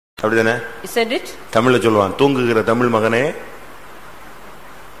அப்படிதானே? Isn't it? தமிழ்ல சொல்லுவான், தூங்குகிற தமிழ் மகனே,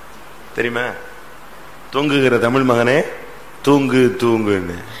 தெரியுமா? தூங்குகிற தமிழ் மகனே தூங்கு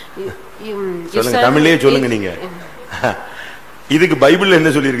தூங்குன்னு சொல்லுங்க, தமிழ்லயே சொல்லுங்க நீங்க. இதுக்கு பைபிள்ல என்ன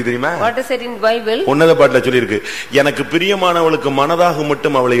சொல்லி இருக்கு தெரியுமா? What is it in Bible? உன்னத பாட்டுல சொல்லி இருக்கு, எனக்கு பிரியமானவளுக்கு மனதாக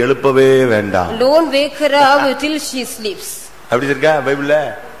மட்டும் அவளை எழுப்பவே வேண்டாம். Don't wake her up till she sleeps. அப்படி இருக்கா பைபிள்ல?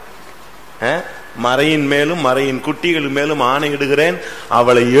 மறையின் மேலும் மறையின் குட்டிகள் மேலும் ஆணையிடுகிறேன்,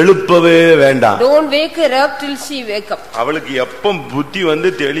 அவளை எழுப்பவே வேண்டாம். Don't wake her up till she wake up. அவளுக்கு எப்ப புத்தி வந்து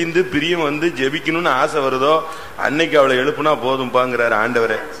தெளிந்து பிரியம் வந்து ஜெபிக்கணும்னு ஆசை வருதோ அன்னைக்கு அவளை எழுப்புனா போதும்பாங்கறார்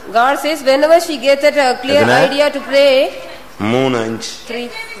ஆண்டவரே. God says whenever she gets a clear idea to pray. 3:5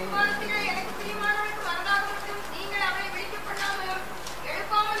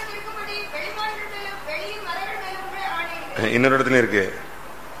 இன்னொரு இடத்துல இருக்கு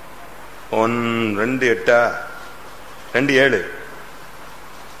 1:2 2:7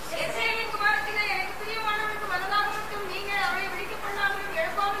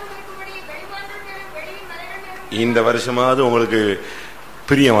 இந்த வருஷமாவது உங்களுக்கு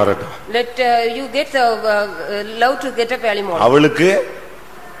பிரியம் வரட்டும். Let you get love to get up early morning. அவளுக்கு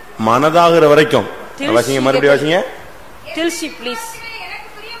மனதாகிற வரைக்கும் வாசிங்க, மறுபடியும் வாசிங்க. Till she please.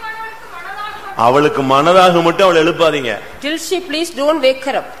 அவளுக்கு மனதாக மட்டும் அவளை எழுப்பாதீங்க. Till she please, don't wake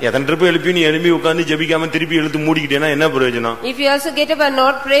her up. எத்தனை ட்ரிப் எழுப்பி நீ எழுப்பி உட்கார்ந்து ஜெபிக்காம திருப்பி இழுத்து மூடிக்கிட்டேனா என்ன பிரயோஜனம்? If you also get up and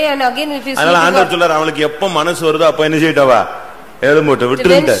not pray and again if you sleep. அதனால ஆண்டவர் சொல்றார், அவளுக்கு எப்ப மனசு வருதோ அப்ப என்ன செய்யட்டவா? எழும்புட்டு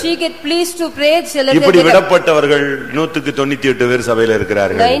விட்டுருங்க. When she get pleased to pray, இப்படி விடப்பட்டவர்கள் 198 பேர் சபையில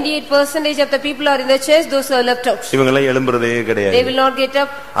இருக்கிறார்கள். 98% of the people are in the church, those who are left out. இவங்க எல்லாம் எழும்புறதே கிடையாது. They will not get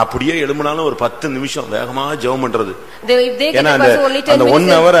up. அப்படியே எழும்பினாலும் ஒரு 10 நிமிஷம் வேகமா ஜெபம் பண்றது. If they get up for only 10 minutes. அந்த 1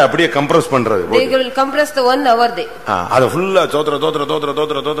 hour அப்படியே கம்ப்ரஸ் பண்றது. They will compress the 1 hour they. அத ஃபுல்லா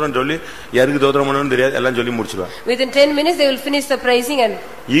தோத்திரம்னு சொல்லி யாருக்கு தோத்திரம் பண்ணனும்னு தெரியாது, எல்லாம் சொல்லி முடிச்சிடுவாங்க. Within 10 minutes they will finish the praising and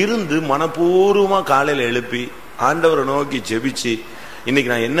இருந்து மனப்பூர்வமா காலையில எழுப்பி ஆண்டவரை நோக்கி ஜெபிச்சு,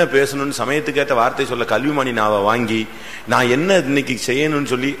 இன்னைக்கு நான் என்ன பேசணும்னு சமயத்துக்கு ஏற்ற வார்த்தை சொல்ல கல்விமணி நாவை வாங்கி நான் என்ன இன்னைக்கு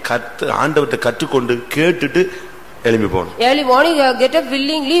செய்யணும்னு சொல்லி ஆண்டவர்கிட்ட கற்றுக்கொண்டு கேட்டுட்டு எழும்பி போகணும். Early morning you get up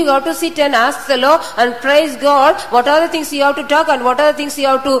willingly, you have to sit and ask the Lord and praise God. What are the things you have to talk and what are the things you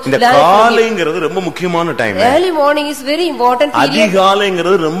have to learn. இந்த காலைங்கிறது ரொம்ப முக்கியமான time. Early morning is very important period.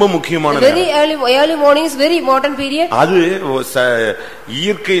 அதிகாலைங்கிறது ரொம்ப முக்கியமான very early morning is very important period. அது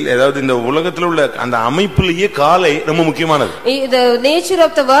இயற்கையில், அதாவது இந்த உலகத்துல உள்ள அந்த அமைப்பிலேயே காலை ரொம்ப முக்கியமானது. The nature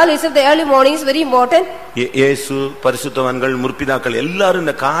of the world is that the early morning is very important. இயேசு, பரிசுத்தவான்கள், முற்பிதாக்கள் எல்லாரும்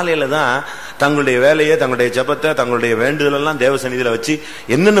இந்த காலையில தான் தங்களுடைய வேலையை, தங்களுடைய ஜெபத்தை, தங்களுடைய வேண்டுதல் எல்லாம் தேவ சந்நிதியில வச்சு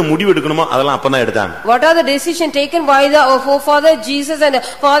என்னென்ன முடிவு எடுக்கணுமோ அதெல்லாம் அப்பதான் எடுத்தாங்க. What are the decision taken by the forefather Jesus and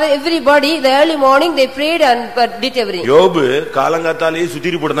father everybody? The early morning they prayed and did everything. யோபு காலங்காத்தாலே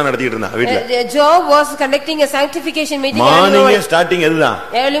சுத்திரி போட்டு தான் நடத்திட்டு இருந்தான் வீட்ல. Job was conducting a sanctification meeting. Morning starting அதுதான்.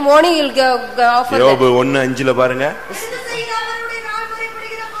 Early morning he'll offer. யோபு 1:5 பாருங்க.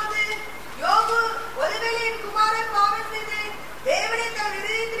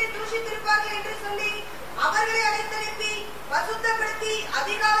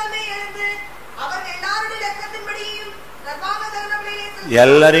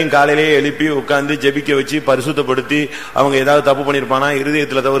 எல்லாரையும் காலையிலேயே எழுப்பி உட்கார்ந்து ஜெபிக்க வச்சு பரிசுத்தப்படுத்தி, அவங்க ஏதாவது தப்பு பண்ணிருப்பானா,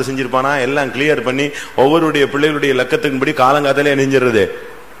 இருதயத்துல தவறு செஞ்சிருப்பானா எல்லாம் கிளியர் பண்ணி ஒவ்வொருடைய பிள்ளைகளுடைய லக்கத்தின்படி காலங்காத்தாலே நெஞ்சிடுறது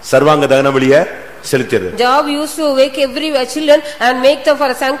சர்வாங்க தகன பலியை செலுத்திடுறது. Job used to wake every children and make them for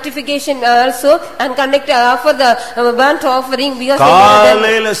a sanctification also and conduct offer the burnt offering because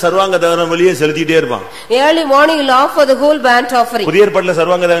காலையில சர்வாங்க தகன பலியை செலுத்திட்டே இருப்பான். Early morning he'll offer the whole burnt offering. புதிய ஏற்பாட்டுல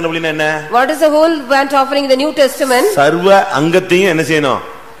சர்வாங்க தகன பலினா என்ன? What is the whole burnt offering in the New Testament? சர்வ அங்கத்தையும் என்ன செய்யணும்?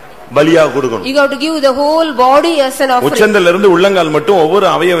 பலியா கொடுக்கணும். You have to give the whole body as an offering. உச்சந்தல இருந்து உள்ளங்கால் மட்டும் ஒவ்வொரு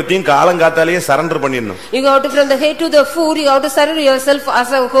அவயவத்தையும் காலங்காத்தாலேயே சரண்டர் பண்ணிடணும். You have to from the head to the foot you have to surrender yourself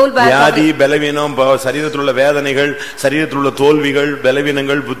as a whole body. வியாதி, பலவீனம், சரீரத்தில் உள்ள வேதனைகள், சரீரத்தில் உள்ள தோல்விகள்,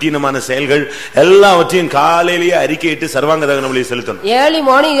 பலவீனங்கள், புத்தினமான செயல்கள் எல்லாவற்றையும் காலையிலேயே அறிக்கையிட்டு சர்வாங்க தகன பலியை செலுத்தணும். Early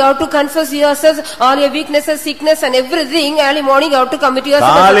morning you have to confess yourself all your weaknesses, sickness and everything. Early morning you have to commit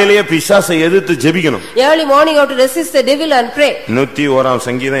yourself. காலையிலேயே பிசாசை எதிர்த்து ஜெபிக்கணும். Early morning you have to resist the devil and pray. 101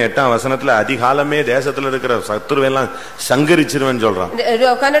 சங்கீதம் 8 வசனத்துல அதிகாலமே தேசத்துல இருக்கிற சத்துருவை எல்லாம் சங்கரிச்சிருவேன்னு சொல்றான்.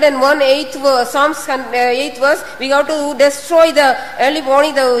 101 Psalms 8th verse, we have to destroy the early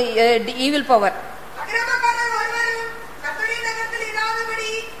morning the evil power.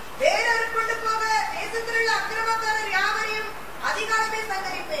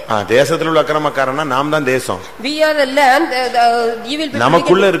 தேசத்துல உள்ள அக்கிரமக்காரனா நாம் தான் தேசம். We are the land, the evil people.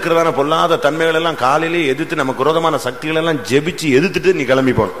 நமக்குள்ள இருக்கிறதான பொல்லாத தன்மைகள் எல்லாம் காலையிலே எதிர்த்து நமக்கு விரோதமான சக்திகள் எல்லாம் ஜெபிச்சு எதிர்த்துட்டு நீ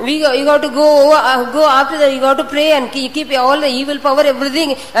கிளம்பி போ. You got to go after that. You got to pray and keep all the evil power,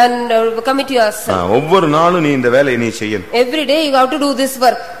 everything, and commit yourself. ஒவ்வொரு நாளும் நீ இந்த வேலையை நீ செய்யணும். Every day you have to do this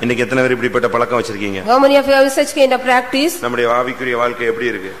work. இன்னைக்கு எத்தனை பேர் இப்படிப்பட்ட பழக்கம் வச்சிருக்கீங்க? How many of you have such kind of practice? நம்முடைய ஆவிக்குரிய வாழ்க்கை எப்படி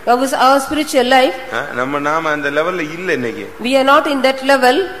இருக்கு? Our spiritual life. நாம அந்த லெவல்ல இல்ல இன்னைக்கு. We are not in that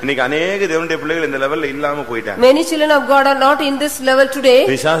level. இன்னைக்கு अनेक தேவனுடைய பிள்ளைகள் இந்த லெவல்ல இல்லாம போயிட்டாங்க. Many children of God are not in this level today.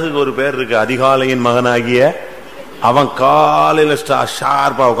 பிசாசுக்கு ஒரு பேர் இருக்கு, அதிகாலையின் மகனாகிய அவன். காலையில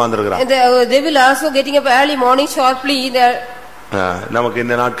ஷார்ப்பா உட்கார்ந்திருக்கான். They will also getting up early morning sharply. நமக்கு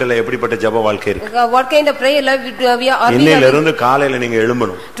இந்த நாட்கள்ல எப்படிப்பட்ட ஜெப வாழ்க்கை இருக்கு? What kind of prayer life we are? இன்னையில இருந்து காலையில நீங்க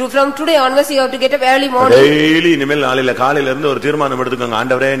எழும்பணும். From today onwards you have to get up early morning. Daily இனிமேல் நாளையில காலையில இருந்து ஒரு தீர்மானம் எடுத்துக்கோங்க.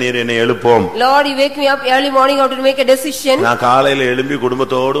 ஆண்டவரே நீர் என்னை எழுப்போம். Lord, you wake me up early morning. I have to make a decision. நான் காலையில எழும்பி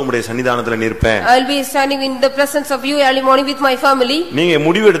குடும்பத்தோடு உம்முடைய சன்னிதானத்துல நிற்பேன். I will be standing in the presence of you early morning with my family. நீங்க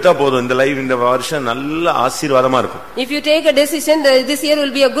முடிவு எடுத்தா போதும், இந்த லைஃப் இந்த வருஷம் நல்ல ஆசீர்வாதமா இருக்கும். If you take a decision, this year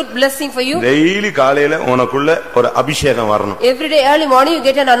will be a good blessing for you. Daily காலையில உனக்குள்ள ஒரு அபிஷேகம் வரணும். Every day early morning you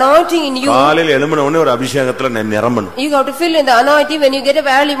get an anointing in you. காலையில எழும்பின உடனே ஒரு அபிஷேகத்துல நிரம்பணும். You have to fill in the anointing when you get up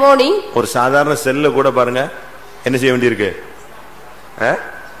early morning. ஒரு சாதாரண செல்ல கூட பாருங்க என்ன செய்ய வேண்டியிருக்கு?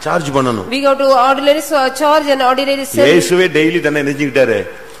 சார்ஜ் பண்ணணும். We have to ordinary charge and ordinary cell. இயேசுவே டெய்லி தன்னை நினைச்சிட்டாரு,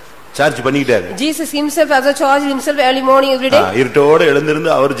 சார்ஜ் பண்ணிட்டாரு. Jesus himself has a charge himself early morning every day. இருட்டோட எழுந்திருந்து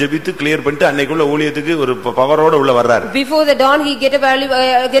அவர் ஜெபித்து கிளியர் பண்ணிட்டு அன்னைக்குள்ள ஊழியத்துக்கு ஒரு பவரோட உள்ள வர்றாரு. Before the dawn he get up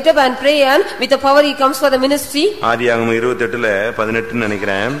and pray, and with the power he comes for the ministry. ஆதியாகமம் 28ல 18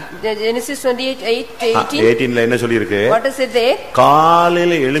 நினைக்கிறேன். Genesis 28:18 என்ன சொல்லி இருக்கு? What is it there?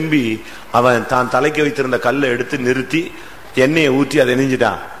 காலையில எழும்பி அவன் தான் தலைக்கு வைத்திருந்த கல்லை எடுத்து நிறுத்தி எண்ணெயை ஊற்றி அதை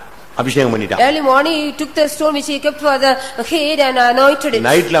நெஞ்சிட்டான், அபிஷேகம் பண்ணிட்டான். Early morning he took the stone which he kept for the head and anointed it.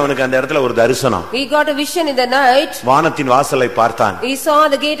 நைட்ல அவனுக்கு அந்த இடத்துல ஒரு தரிசனம். He got a vision in the night. வானத்தின் வாசலை பார்த்தான். He saw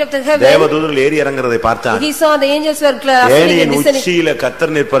the gate of the heaven. தேவதூதர்கள் ஏறி இறங்குறதை பார்த்தான். He saw the angels were ascending. உச்சியில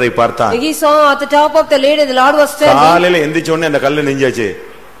கர்த்தர் நிற்பதை பார்த்தான். He saw at the top of the ladder the Lord was standing. காலையில எந்திரிச்ச உடனே அந்த கல்லை நெஞ்சாச்சு.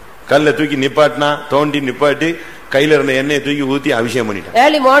 கல்லை தூக்கி நிப்பாட்டினா, தோண்டி நிப்பாட்டி கையில இருந்த எண்ணெயை தூக்கி ஊத்தி அபிஷேகம் பண்ணிட்டான்.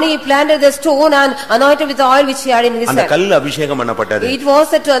 Early morning he planted the stone and anointed with the oil which he had in his hand. அந்த கல்லு அபிஷேகம் பண்ணப்பட்டது. It was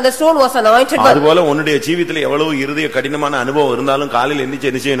that the stone was anointed. அதுபோல உன்னுடைய ஜீவிதத்துல எவ்வளவு இருதய கடினமான அனுபவம் இருந்தாலும் காலையில எந்திரிச்சு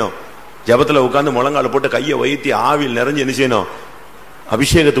என்ன செய்யணும்? ஜெபத்துல உட்கார்ந்து முழங்கால போட்டு கையை வைத்தி ஆவியில் நிறைஞ்சு என்ன செய்யணும்?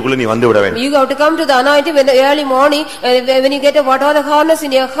 அபிஷேகத்துக்குள்ள நீ வந்து விட வேண்டும். You have to come to the anointing when the early morning, when you get what all the hardness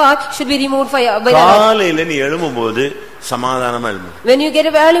in your heart should be removed by the காலையில நீ எழும்பும்போது சமாதானமா எழும்பு. When you get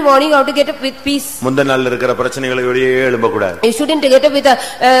up early morning you have to get up with peace. முந்தின நாள்ல இருக்கிற பிரச்சனைகளோடயே எழும்ப கூடாது. You shouldn't get up with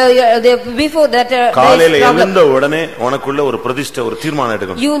before that. காலையில எழுந்த உடனே உனக்குள்ள ஒரு பிரதிஷ்டை, ஒரு தீர்மானம்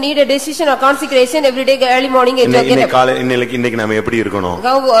எடுக்கணும். You need a decision or consecration every day early morning. இன்னைக்கு நாம எப்படி இருக்கணும்?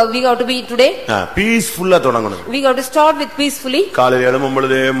 How we have to be today? பீஸ்ஃபுல்லா தொடங்கணும். We have to start with peacefully. காலையில எழும்பும்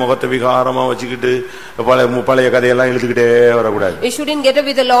பொழுது முகத்தை விகாரமா வச்சுக்கிட்டு பழைய கதையெல்லாம் எழுதிக்கிட்டே வரக்கூடாது. You shouldn't get up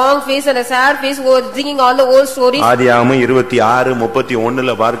with a long face and a sad face or thinking all the old stories. ஆதியாகமம்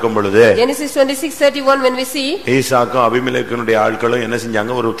 26:31ல பார்க்கும் பொழுது Genesis 26:31 when we see ஈசாக்கும் அபிமெலேக்குனுடைய ஆட்களும் என்ன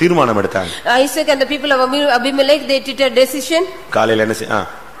செஞ்சாங்க? ஒரு தீர்மானம் எடுத்தாங்க. Isaac and the people of Abimelech, they took a decision. காலையில என்ன செய்ய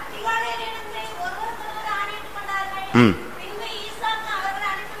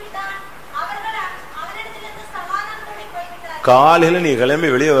காலையில நீ கிளம்பி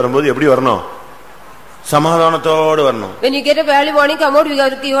வெளியே வரும்போது எப்படி வரணும்? சமாதானத்தோடு வரணும். When you get up early morning, come out, you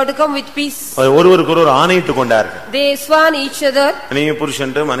have to come with peace. ஒருவருக்கு ஒருவர் ஆணையிட்டு கொண்டார்கள். They sworn each other. நீங்க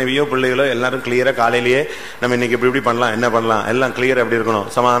புருஷன் மனைவியோ பிள்ளைகளோ எல்லாரும் கிளியரா காலையிலேயே நம்ம இன்னைக்கு இப்படி பண்ணலாம், என்ன பண்ணலாம், எல்லாம் கிளியரா எப்படி இருக்கணும்,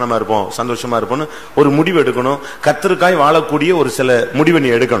 சமாதானமா இருப்போம், சந்தோஷமா இருப்போம், ஒரு முடிவு எடுக்கணும். கர்த்தருக்காய் வாழக்கூடிய ஒரு சில முடிவை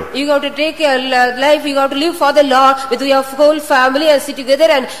நீ எடுக்கணும். You have to take your life, you have to live for the Lord with your whole family and sit together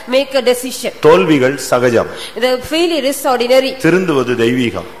and make a decision. தோல்விகள் சகஜம். The failure is ordinary. திருந்துவது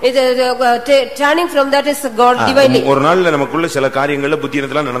Deiveegam. Turning from that is God divinely. ஒரு நாள்ல நமக்குள்ள சில காரியங்கள்ல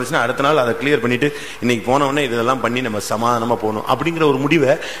புத்தியனத்தலாம் நடந்துச்சுனா அடுத்த நாள் அதை கிளியர் பண்ணிட்டு இன்னைக்கு போன உடனே இதெல்லாம் பண்ணி நம்ம சமாதானமா போணும் அப்படிங்கற ஒரு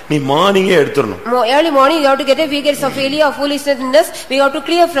முடிவை நீ மார்னிங்கே எடுத்துறணும். Early morning you have to get a weakness of failure or foolishness. We have to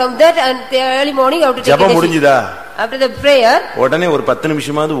clear from that, and early morning you have to take ஜெபம் முடிஞ்சதா? After the prayer உடனே ஒரு 10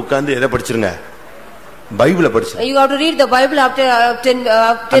 நிமிஷமாவது உட்கார்ந்து எதை படிச்சிருங்க? பைபிளை படிச்சு. You have to read the Bible after 10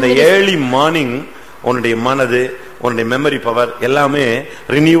 minutes. அந்த early morning உன்னுடைய மனது, உன்னுடைய மெமரி பவர் எல்லாமே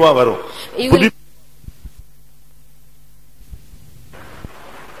ரினியூவா வரும்.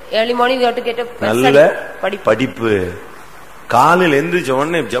 Early morning you have to get up நல்ல படிப்பு. காலையில எந்திரிச்ச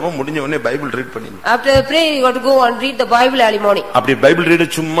உடனே ஜெபம் முடிஞ்ச உடனே பைபிள் ரீட் பண்ணி. After the prayer you have to go and read the Bible early morning. அப்படி பைபிள்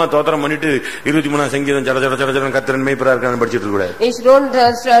ரீட் சும்மா தோத்திரம் பண்ணிட்டு 23ஆம் சங்கீதம் ஜட ஜட ஜட ஜட கர்த்தரின் மேய்ப்பரா இருக்கான்னு படிச்சிட்டு இருக்க கூடாது. You don't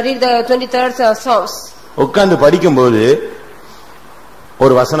read the 23rd Psalms. உட்கார்ந்து படிக்கும்போது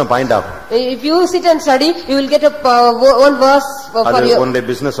ஒரு வசனம் பாயிண்ட் ஆகும். If you sit and study, you will get one verse for your. உன்னுடைய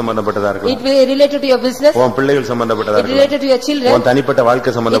business சம்பந்தப்பட்டதா இருக்கும். It will be related to your business. உன் பிள்ளைகள் சம்பந்தப்பட்டதா இருக்கும். It related to your children. உன் தனிப்பட்ட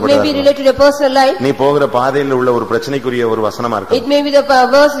வாழ்க்கை சம்பந்தப்பட்டதா இருக்கும். It may be related to your personal life. நீ போகிற பாதையில உள்ள ஒரு பிரச்சனைக்குரிய ஒரு வசனமா இருக்கும். It may be the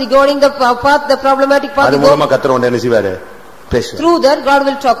verse regarding the path, the problematic path. அது மூலமா கர்த்தர் உன்னை என்ன செய்வாரு? பேசுவார். Through that God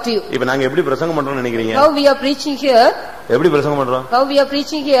will talk to you. இப்போ நாங்க எப்படி பிரசங்கம் பண்றோம்னு நினைக்கிறீங்க? How we are preaching here? எப்படி பிரசங்கம் பண்றோம்? How we are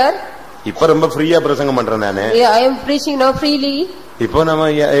preaching here? இப்ப ரொம்ப ஃப்ரீயா பிரசங்கம் பண்றேன் நானு. I am preaching now freely. இப்போ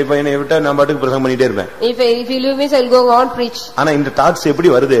இப்ப என்னை விட்டா நான் பாட்டுக்கு பிரசங்கம் பண்ணிட்டே இருப்பேன். If you leave me, I will go on preach. ஆனா இந்த தாட்ஸ்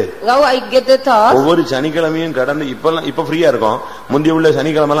எப்படி வருது? How I get the thought? ஒவ்வொரு சனிக்கிழமையும் கடந்து இப்ப ஃப்ரீயா இருக்கும். முந்தி உள்ள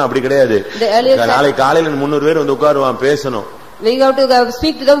சனிக்கிழமை எல்லாம் அப்படி கிடையாது. நாளை காலையில 300 பேர் வந்து உட்காருவான் பேசணும். We have to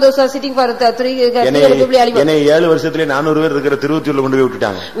speak to them. Those who are sitting for 3 என்னை 7 வருஷத்துல 400 பேர் இருக்கிற திருவத்தியூர்ல கொண்டு போய்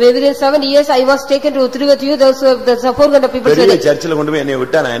விட்டுட்டாங்க. Within 7 years I was taken to Trivandrum. Those 400 people. பெரிய சர்ச்சில் கொண்டு போய் என்னை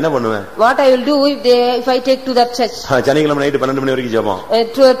விட்டா நான் என்ன பண்ணுவேன்? What I will do if I take to that church? சனிக்கிழமை நைட் 12 மணி வரைக்கும் ஜெபம்.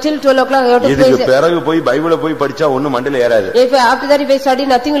 Till 12 o'clock I have to pray. இதுக்கு பிறகு போய் பைபிளை போய் படிச்சா ஒண்ணும் மண்டையில ஏறாது. If after that if I study,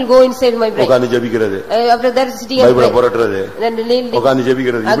 nothing will go inside my brain. உட்கார்ந்து ஜெபிக்கிறது. After that sitting and பைபிளை புரட்டுறது. உட்கார்ந்து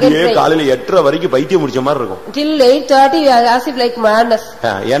ஜெபிக்கிறது. இப்படியே காலையில 8:30 வரைக்கும் பைத்தியம் முடிச்ச மாதிரி இருக்கும். Till 8:30 as if like madness.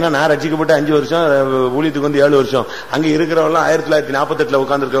 ஏன்னா நான் ரட்சிக்கப்பட்டு 5 வருஷம், ஊழியத்துக்கு வந்து 7 வருஷம். அங்க இருக்கிறவங்க 1948ல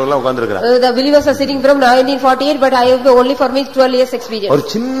உட்கார்ந்து இருக்கிறவங்க உட்கார்ந்து இருக்காங்க. The believers are sitting from 1948, but I have only for me 12 years experience. ஒரு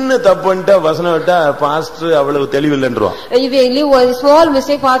சின்ன தப்புன்ட்டா வசனம் விட்டா பாஸ்டர் அவ்வளவு தெளிவு இல்லன்றோம். If you leave one small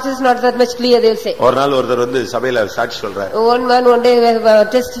mistake, pastor is not that much clear, they will say. ஒரு நாள் ஒருத்தர் வந்து சபையில சாட்சி சொல்றாரு. One man one day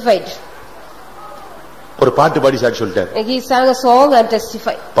testified. ஒரு பாட்டு பாடி சாட்சி சொல்லிட்டார். He sang a song and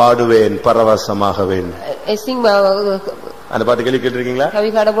testified. பாடுவேன் பரவசமாகவேன். I sing. அந்த பாட்டு கேள்விப்பட்டிருக்கீங்களா? Have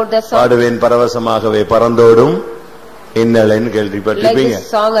you heard about that song? பாடுவேன் பரவசமாகவே பறந்தோடும் இன்னலன் கேள்விப்பட்டிருப்பீங்க. Like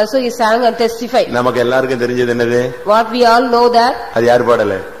this song also he sang and testified. நமக்கு எல்லாருக்கும் தெரிஞ்சது என்னது? What we all know that. அது யார்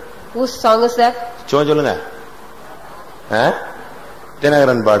பாடல? Whose song is that? சொல்லுங்க.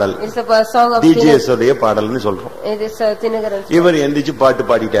 தினகரன் பாடல். It's a song of DJS உடைய பாடல்னு சொல்றோம். It is Tinagaran. இவர் எந்திரிச்சு பாட்டு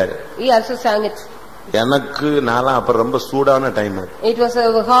பாடிட்டாரு. He also sang it. எனக்கு நாளா அப்ப ரொம்ப சூடான time. It was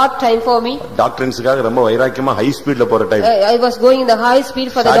a hard time for me. டாக்டர்ஸ்க்காக ரொம்ப வைராக்கியமா ஹை ஸ்பீட்ல போற time. I was going in the high speed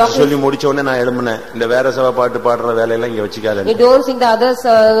for the doctor. சொல்லி முடிச்ச உடனே நான் எழும்புனேன். இந்த வேற சபை பாட்டு பாடுற வேலை எல்லாம் இங்க வச்சுக்காத. You don't sing the others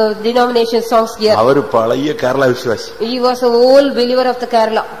denomination songs here. அவர் பழைய கேரளா விசுவாசி. He was a old believer of the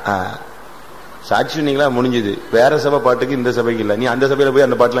Kerala. சாட்சி சொன்னீங்களா? முடிஞ்சது. வேற சபை பாட்டுக்கு இந்த சபைக்கு இல்ல. நீ அந்த சபையில போய்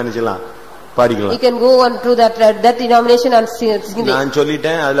அந்த பாட்டுல நினைச்சலாம் பாடிக்கலாம். You can go on to that denomination and sing it. நான்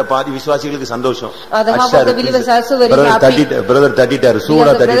சொல்லிட்டேன். அதுல பாதி விசுவாசிகளுக்கு சந்தோஷம். The half of the believers also very happy. Brother தட்டிட்டாரு,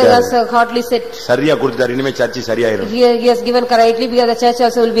 சூடா தட்டிட்டாரு. Brother has hardly said. சரியா கொடுத்தாரு. இனிமே சர்ச் சரியாயிரும். He has given correctly because the church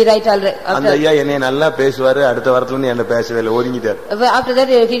also will be right already. அந்த ஐயா என்னைய நல்லா பேசுவாரு. அடுத்த வாரத்துல இருந்து என்ன பேசவே இல்லை, ஒதுங்கிட்டாரு. After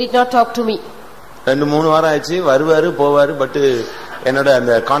that he did not talk to me. 2-3 வாரம் ஆச்சு. வருவாரு போவாரு. பட் என்னோட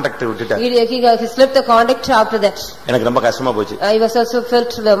அந்த கான்டாக்ட் விட்டுட்டாரு. He slipped the contact after that. எனக்கு ரொம்ப கஷ்டமா போச்சு. I was also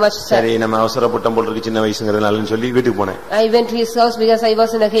felt much sad. சரி நம்ம அவசரப்பட்டம் போல இருக்கு, சின்ன வயசுங்கிறதுனாலன்னு சொல்லி வீட்டுக்கு போனேன். I went to his house because I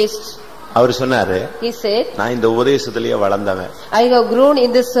was in a haste. அவர் சொன்னாரு, he said, நான் இந்த உபதேசத்திலேயே வளர்ந்தவன். I have grown in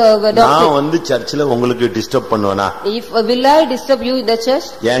this doctrine. நான் வந்து சர்ச்சில் உங்களுக்கு டிஸ்டர்ப் பண்ணுவேனா? If will I disturb you in the church?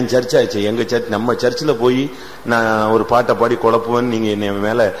 N search ஆச்சு. எங்க சர்ச், நம்ம சர்ச்சில் போய் நான் ஒரு பாட்டை பாடி குழப்புவேன்னு நீங்க என்ன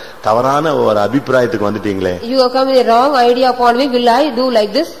மேல தவறான ஒரு அபிப்பிராயத்துக்கு வந்துட்டீங்களே. You have come with a wrong idea upon me. Will I do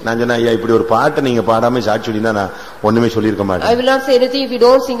like this? நான் சொன்னேன், ஐயா இப்படி ஒரு பாட்டை நீங்க பாடாம சாட்சி சொல்லினா நான் ஒண்ணுமே சொல்லியிருக்க மாட்டேன். I will not say anything if you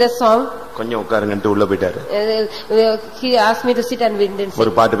don't sing the song. கொஞ்சம் உட்காருங்கன்ட்டு உள்ள போயிட்டாரு. He asked me to sit and win.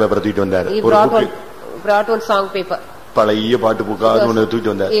 ஒரு பாட்டு பேப்பர் தூக்கிட்டு வந்தாரு. He brought one song paper. பழைய பாட்டு புக்காக ஒன்னு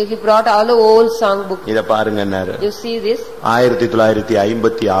தூக்கிட்டு வந்தாரு. He brought all the old song book. இத பாருங்கன்னாரு. You see this?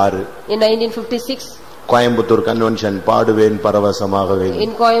 1956 in 1956 Coimbatore convention பாடுவேன் பரவசமாகவே.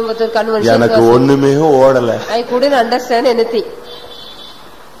 In Coimbatore convention எனக்கு ஒண்ணுமே ஓடல. I couldn't understand anything.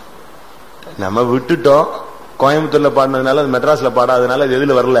 நம்ம விட்டுட்டோம். கோயம்புத்தூர்ல பாடினதுனால மெட்ராஸ்ல பாடாதனால அது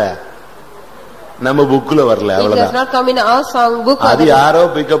எதுல வரல, நம்ம புக்ல வரல. அவ்வளவுதான். அது யாரோ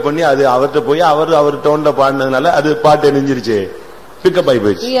பிக்கப் பண்ணி அது அவர்கிட்ட போய் அவர் டோன்ல பாடினதுனால அது பாட்டு நெஞ்சிருச்சு, பிக்கப் ஆகி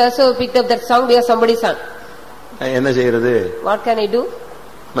போயிடுச்சு. He also picked up that song because somebody sang. என்ன செய்யறது? What can I do?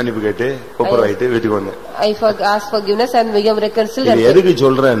 மன்னிப்பு கேட்டு ஒப்புரவாயிட்டு வீட்டுக்கு வந்தேன். I asked forgiveness and became reconciled. எதுக்கு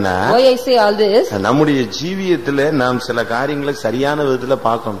சொல்றேன்னா, why I say all this? நம்முடைய ஜீவியத்துல நாம் சில காரியங்களை சரியான விதத்துல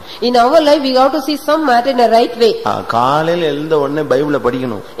பார்க்கணும். In our life we have to see some matter in a right way. காலையில எழுந்த உடனே பைபிளை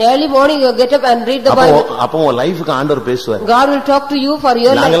படிக்கணும். Early morning you get up and read the Bible. அப்போ உன் லைஃப்க்கு ஆண்டவர் பேசுவார். God will talk to you for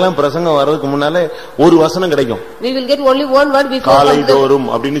your life. நாங்கெல்லாம் பிரசங்கம் வர்றதுக்கு முன்னாலே ஒரு வசனம் கிடைக்கும். We will get only one word before. காலை தோறும்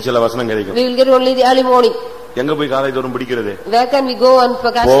அப்படின்னு சில வசனம் கிடைக்கும். We will get only the early morning. எங்க போய் காலை தோறும் பிடிக்கிறது? Where can we go and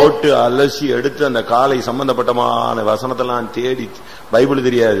போட்டு அலசி எடுத்து அந்த காலை சம்பந்தப்பட்டமான வசனத்தெல்லாம் தேடி, பைபிள்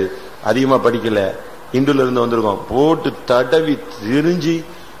தெரியாது, அதிகமா படிக்கல, இந்துல இருந்து வந்திருக்கோம், போட்டு தடவி திரிஞ்சி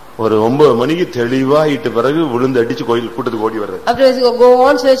ஒரு 9 மணிக்கு தெளிவாயிட்ட பிறகு விழுந்து அடிச்சு கோயில் கூட்டத்துக்கு ஓடி வர்றது. After I go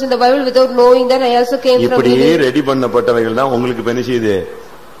on search in the Bible without knowing that I also came from. இப்படியே ரெடி பண்ணப்பட்டவைகள் தான் உங்களுக்கு பெனிசிது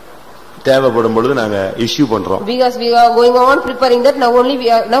தேவைப்படும் பொழுது நாங்க இஷ்யூ பண்றோம். Because we are going on preparing that, now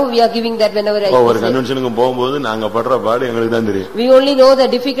we are giving that whenever I. ஒரு கன்வென்ஷனுக்கு போகும்போது நாங்க படுற பாடு எங்களுக்கு தான் தெரியும். We only know the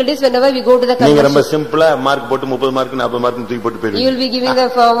difficulties whenever we go to the convention. நீங்க ரொம்ப சிம்பிளா மார்க் போட்டு 30 மார்க் 40 மார்க் தூக்கி போட்டு போயிடுவீங்க. You will be giving the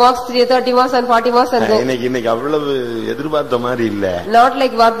marks 30 marks and 40 marks and go. இன்னைக்கு அவ்வளவு எதிர்பார்த்த மாதிரி இல்ல. Not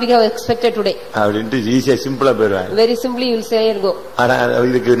like what we have expected today. அப்படினு ஈஸியா சிம்பிளா போயிடுவாங்க. Very simply you will say and go. ஆனா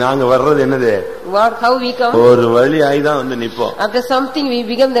இதுக்கு நாங்க வர்றது என்னது? How we come? ஒரு வழி ஆயி தான் வந்து நிப்போம். After something we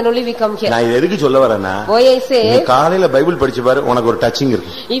become, then only we come here. நான் எதுக்கு சொல்ல வரேன்னா, why I say, காலையில பைபிள் படிச்சு பாரு, உனக்கு ஒரு டச்சிங்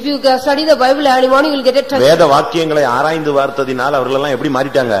இருக்கும். If you study the Bible early morning, you will get a touch. வேத வாக்கியங்களை ஆராய்ந்து பார்த்ததினால் அவர்கள் எல்லாம் எப்படி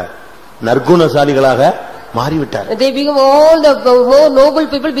மாறிட்டாங்க? நற்குணசாலிகளாக மாறிவிட்டார். They become all the more noble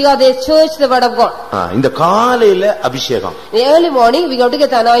people because they search the word of God. இந்த காலையில அபிஷேகம். Early morning we got to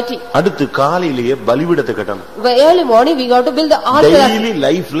get anointing. அடுத்து காலையிலேயே பலிபீடத்தை கட்டணும். Early morning we got to build the altar. Daily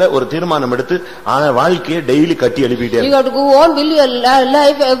லைஃப்ல ஒரு தீர்மானம் எடுத்து வாழ்க்கையை டெய்லி கட்டி எழுப்பிட்டே. You got to go on build your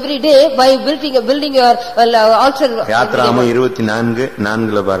life every day by building your altar. யாத்ராகமம்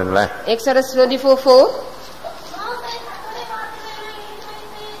 24:4 பாருங்களேன். Exodus 24:4.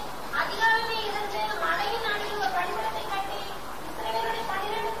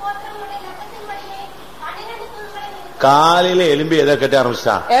 காலையில எழும்பி எதை கட்ட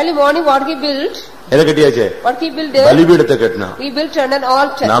ஆரம்பிச்சான்? Early morning what he built? எதை கட்டியாச்சு? What he built? பலிபீடத்தை கட்டினான். He built an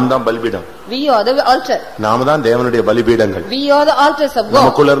altar. நாம் தான் பலிபீடம். We are the altar. நாம தான் தேவனுடைய பலிபீடங்கள். We are the altars of God.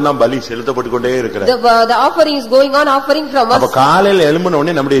 நமக்குள்ள இருந்தா பலி செலுத்தப்பட்டு கொண்டே இருக்கிறது. The offering is going on, offering from us. அப்ப காலையில எழும்பின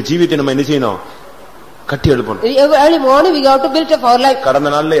உடனே நம்முடைய ஜீவியத்தை நம்ம என்ன செய்யணும்? கட்டி எழுப்பணும். Early morning we got to build up our life. கடந்த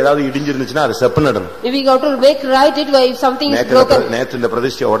நாள்ல ஏதாவது இடிஞ்சிருந்துச்சுனா அது செப்ப நடணும். We got to make right it if something is broken. நேத்து இந்த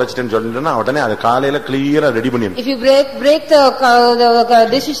பிரதிஷ்டை உடைச்சிட்டேன்னு சொன்னா உடனே அது காலையில கிளியரா ரெடி பண்ணிடணும். If you break the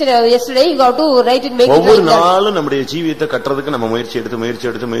decision yesterday, you got to write it, make it right. ஒவ்வொரு நாளும் நம்முடைய ஜீவியத்தை கட்டறதுக்கு நம்ம முயற்சி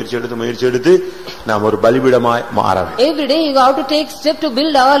எடுத்து நாம் ஒரு பலிபீடமாய் மாறணும். Every day you got to take step to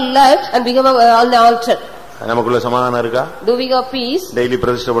build our life and become an altar. நமக்குள்ள சமாதானம் இருக்கா? Do we have peace? Daily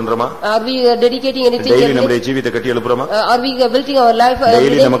பிரதிஷ்டை பண்றோமா? Are we dedicating anything? Daily நம்முடைய ஜீவிதத்தை கட்டி எழுப்புறோமா? Are we building our life every day?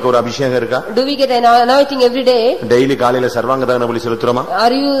 Daily நமக்கு ஒரு அபிஷேகம் இருக்கா? Do we get an anointing every day? Daily காலையில சர்வாங்க தகன பலி செலுத்துறோமா?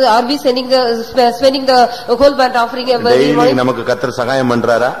 Are we spending the whole burnt offering every morning? Daily நமக்கு கர்த்தர் சகாயம்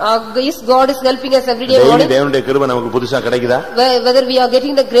பண்றாரா? Is God is helping us every day morning? Daily தேவனுடைய கிருபை நமக்கு புதுசா கிடைக்குதா? Whether we are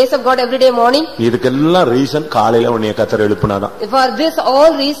getting the grace of God every day morning? இதுக்கெல்லாம் ரீசன் காலையில உன்னை கர்த்தர் எழுப்புனாதான். For this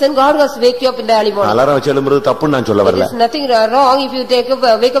all reason God has wake you up in the early morning. Alarm வச்சு தப்புன்னு நான் சொல்ல வரல. There is nothing wrong if you wake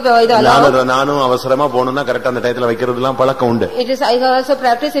up by the alarm. நானும் அவசரமா போணும்னா கரெக்ட்டா அந்த டைத்துல வைக்கிறதுலாம் பழக்கம் உண்டு. It is I also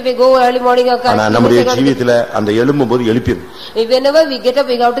practice if we go early morning or correct. நம்முடைய ஜீவிதத்துல அந்த எழும்பும்போது எழுப்பிரணும். Whenever we get up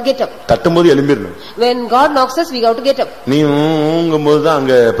we got to get up. தட்டும்போது எழும்பிரணும். When God knocks us we got to get up. நீ ஊங்கும்போது தான்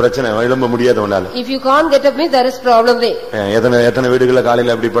அங்க பிரச்சனை, எழும்ப முடியாது உன்னால. If you can't get up means there is problem there. எத்தனை வீடுகள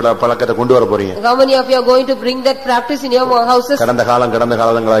காலையில அப்படி பழக்கத்தை கொண்டு வர போறீங்க? How many of you are going to bring that practice in your houses? கடந்த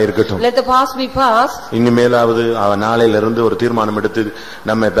காலங்களா இருக்கட்டும். Let the past be past. இனிமேலாவது நாளையில இருந்து ஒரு தீர்மானம் எடுத்து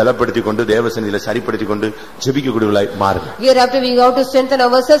நம்மை பலப்படுத்திக் கொண்டு தேவசன்னிதியில சரிப்படுத்திக் கொண்டு ஜெபிக்கக்கூடியவர்களாய் மாறுங்க. Hereafter we have to strengthen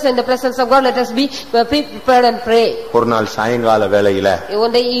ourselves in the presence of God. Let us be prepared and pray. ஒரு நாள் சாயங்கால வேளையில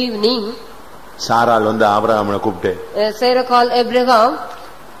one day evening சாராள் வந்து ஆபிரகாமை கூப்பிட்டு Sarah called Abraham.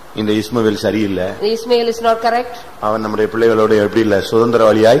 இந்த இஸ்மவேல் சரியில்லை. Ismail is not correct. அவன் நம்முடைய பிள்ளைகளோட எப்படி இல்ல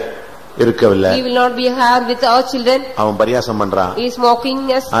சுதந்திரவாளியாய் இருக்கவில்லை. He will not be here with our children. அவன் பரியாசம் பண்றான். He is mocking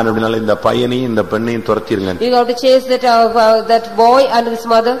us. அதனால இந்த பையனையும் இந்த பெண்ணையும் துரத்திருங்க. You have to chase that boy and his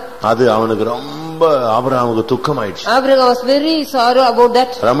mother. அது அவனுக்கு ரொம்ப ஆபிரகாமுக்கு துக்கமாயிடுச்சு. Abraham was very sorry about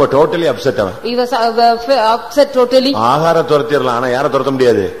that. ரொம்ப totally upset அவன். He was upset totally. ஆகார துரத்திரலாம், ஆனா யாரை துரத்த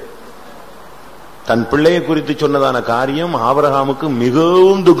முடியாது? தன் பிள்ளையை குறித்து சொன்னதான காரியம் ஆபிரகாமுக்கு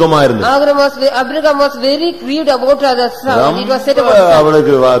மிகவும் துக்கமா இருந்தது. Abraham was very grieved about the son. It was said about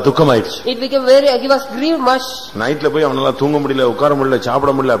அவனுக்கு துக்கமாயிடுச்சு. It became he was grieved much. நைட்ல போய் அவனால தூங்க முடியல, உட்கார முடியல,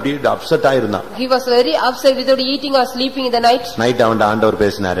 சாப்பிட முடியல, அப்படியே upset ஆயிருந்தான். He was very upset without eating or sleeping in the night. Night அவன்ட ஆண்டவர்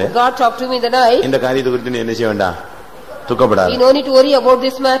பேசினாரு. God talked to me in the night. இந்த காரியத்தை குறித்து நீ என்ன செய்ய வேண்டாம்? துக்கப்படாத. You don't need to worry about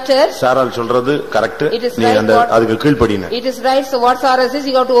this matter. சாராள் சொல்றது கரெக்ட். நீ அதுக்கு கீழ்ப்படின. It is right. So what Sarah says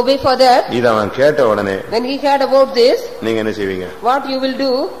you got to obey for that. இத அவன் கேட்ட உடனே when he heard about this, நீங்க என்ன செய்வீங்க? What you will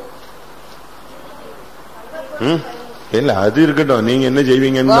do? இல்ல அது இருக்கட்டும், நீங்க என்ன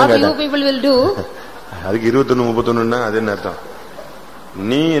செய்வீங்கன்னு கேட்டா. What you people will do? அதுக்கு 21 31ன்னா அது என்ன அர்த்தம்?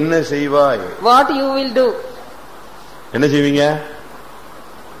 நீ என்ன செய்வாய்? What you will do? என்ன செய்வீங்க?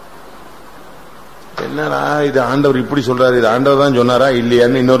 என்னடா இது ஆண்டவர் இப்படி சொல்றாரு, இது ஆண்டவர் தான் சொன்னாரா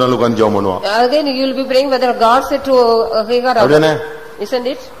இல்லையான்னு இன்னொரு நாள் உட்கார்ந்து ஜெபம் பண்ணுவோம். Again you will be praying whether God said to Hagar. Isn't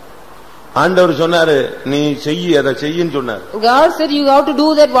it? ஆண்டவர் சொன்னாரு நீ செய் அதை செய்யின்னு சொன்னார். God said you have to do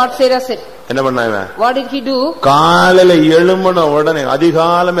that what Sarah said. என்ன பண்ணாங்க? What did he do? காலையில எழும்பின உடனே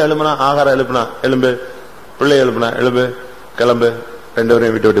அதிகாலமே எழும்பினா ஆகாரம் எழுப்பினா எழும்பு பிள்ளை எழுப்பினா எழும்பு கிளம்பு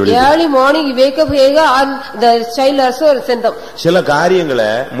ரெண்டவரையும் விட்டு விட்டு early morning you wake up and the child also sent them. சில காரியங்களை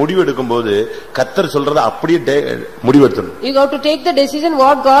முடிவெடுக்கும் போது கர்த்தர் சொல்றத அப்படியே முடிவெடுக்கணும். You have to take the decision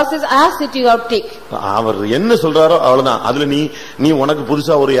what God says as it you have to take. அவர் என்ன சொல்றாரோ அவ்வளவுதான். அதுல நீ உனக்கு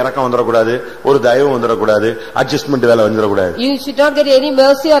புதுசா ஒரு இறக்கம் வந்துட கூடாது, ஒரு தயவு வந்துட கூடாது, அட்ஜஸ்ட்மென்ட் வேலை வந்துட கூடாது. You should not get any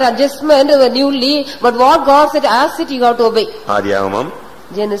mercy or adjustment newly, but what God said as it you have to obey. ஆதியாகமம்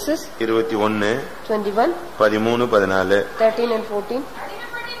Genesis 21 13 14 and 14.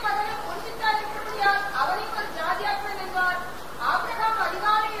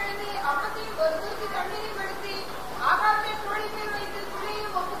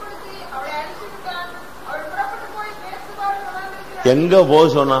 எங்க போக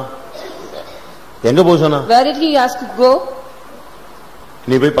சொன்னா? எங்க போக சொன்னா? Where did he ask to go?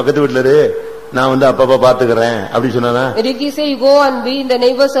 நீ போய் பக்கத்து வீட்ல இரு, நான் வந்து அப்பப்ப பாத்துக்கறேன் அப்படி சொன்னானா? Did he say you go and be in the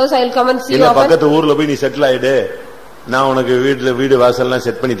neighbor's house, I will come and see you often? இல்ல பக்கத்து ஊர்ல போய் நீ செட்டில் ஆயிடு, நான் உனக்கு வீடு வாசல்லாம்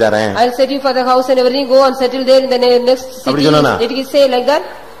செட் பண்ணி தரேன். I'll set you for the house and everything, go and settle there in the next city. அப்படி சொன்னானா? Did he say like that?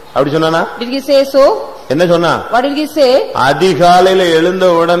 அப்படி சொன்னானா? Did he say so? என்ன சொன்னா? What did he say? அதிகாலையில எழுந்த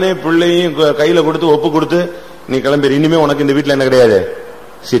உடனே பிள்ளையும் கையில கொடுத்து ஒப்பு கொடுத்து நீ கிளம்பி, இனிமே உனக்கு இந்த வீட்ல என்ன கிடையாது,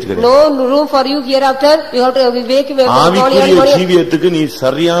 சீட் கிடையாது. No room for you hereafter. You have to wake up. ஆவிக்குரிய ஜீவியத்துக்கு நீ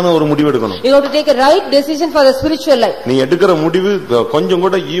சரியான ஒரு முடிவு எடுக்கணும். You have to take a right decision for the spiritual life. நீ எடுக்கிற முடிவு கொஞ்சம்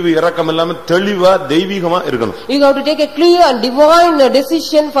கூட ஈவு இரக்கம் இல்லாம தெளிவா தெய்வீகமா இருக்கணும். You have to take a clear and divine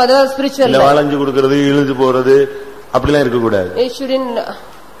decision for the spiritual life. வளைஞ்சு கொடுக்கிறது, இழுந்து போறது அப்படிலாம் இருக்க கூடாது. You shouldn't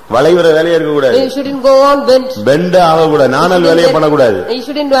வளைவற வேலையா இருக்க கூடாது. You shouldn't go on bend ஆக கூடாது. நாணல் வேலையை பண்ண கூடாது. You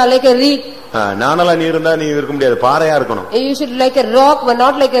shouldn't like a reed. நாணலா நீ இருந்தா நீ இருக்க முடியாது, பாறையா இருக்கணும். You should like a rock but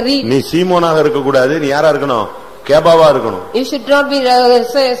not like a reed. நீ சீமோனாக இருக்க கூடாது, நீ யாரா இருக்கணும், கேபாவா இருக்கணும். You should not be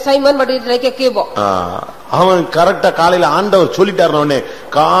Simon but it's like a Keba. அவன் கரெக்ட்டா காலையில ஆண்டவர் சொல்லிட்டாருன உடனே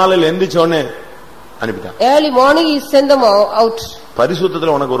காலையில எந்திரிச்ச உடனே அனுப்பிட்டான். Early morning he sent them out.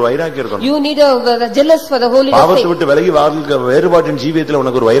 பரிசுத்தத்துல உனக்கு ஒரு வைராக்கியம் இருக்கணும். You need a jealous for the holy. பாவத்தை விட்டு விலகி வாழ்க்கை வேறுபாட்டின் ஜீவியத்துல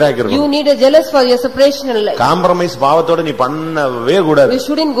உனக்கு ஒரு வைராக்கியம் இருக்கணும். You need a jealous for your separation life. Compromise பாவத்தோட நீ பண்ணவே கூடாது. You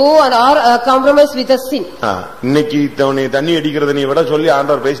shouldn't go and or compromise with a sin. இன்னைக்கு தண்ணி அடிக்கிறத நீ விட சொல்லி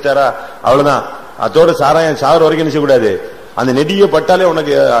ஆண்டவர் பேசிட்டாரா, அவ்வளவுதான். அதோட சாராயம் சாகர வரைக்கும் நினைச்ச கூடாது. அந்த நெடிய பட்டாலே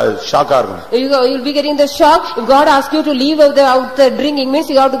உனக்கு ஷாக்கா இருக்கும். You will be getting the shock. If God asks you to leave out the drinking, means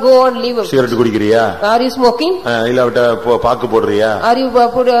you have to go on leave. Cigarette குடிக்கிறியா? Are you smoking? இல்ல பாக்கு போடுறியா? Are you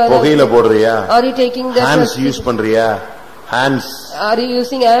புகையில போடுறியா? Are you taking the hands use பண்றியா? hands Are you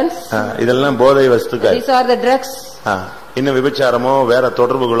using hands? இதெல்லாம் போதை வஸ்துக்கள். These are the drugs. இன்னும் விபச்சாரமோ வேற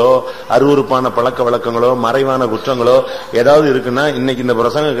தொடர்புகளோ அருவருப்பான பழக்க வழக்கங்களோ மறைவான குற்றங்களோ ஏதாவது இருக்குன்னா இன்னைக்கு இந்த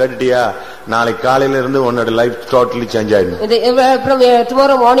பிரசங்கம் கேட்டுட்டியா, நாளைக்கு காலையில இருந்து உன்னோட லைஃப் டோட்டலி சேஞ்ச் ஆயிடும். From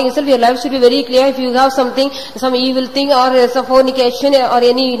tomorrow morning itself your life should be very clear. If you have something, some evil thing or some fornication or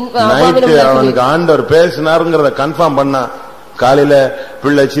any அவனுக்கு ஆண்டவர் பேசினாருங்கிறத கன்ஃபார்ம் பண்ணா காலையில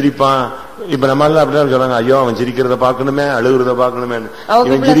பிள்ளை சிரிப்பான். இப்ப நம்ம எல்லாம் அப்படிதான் சொல்றாங்க, ஐயோ அவன் சிரிக்கிறத பாக்கணுமே அழுகுறத பாக்கணுமே.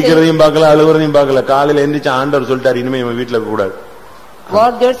 இவன் சிரிக்கிறதையும் பாக்கல அழுகுறதையும் பாக்கல. காலையில எந்திரிச்சு ஆண்டவர் சொல்லிட்டாரு இனிமே இவன் வீட்டுல இருக்க கூடாது.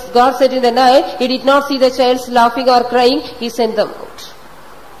 God said in the night he did not see the child's laughing or crying, he sent them out.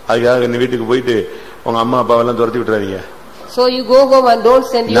 அதுக்காக இந்த வீட்டுக்கு போயிட்டு உங்க அம்மா அப்பாவெல்லாம் துரத்தி விட்டுறாதீங்க. So you go home and don't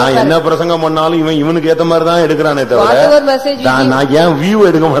send your நான் என்ன பிரசங்கம் பண்ணாலும் இவனுக்கு ஏத்த மாதிரி தான் எடுக்கறானே தவிர நான் ஏன் வியூ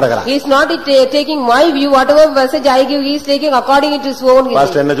எடுக்க மாட்டேங்கறேன். He is not taking my view. Whatever message I give he is taking according to his own.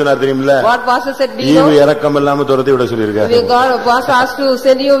 Pastor என்ன சொன்னார் தெரியுமில்ல? What pastor said? ஈவு இரக்கம் இல்லாம துரத்தி விட சொல்லிருக்காரு. God pastor asked to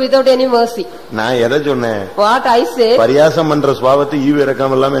send you without any mercy. நான் எதை சொன்னேன்? What I said? பரியாசம் பண்ற சுபாவத்தை ஈவு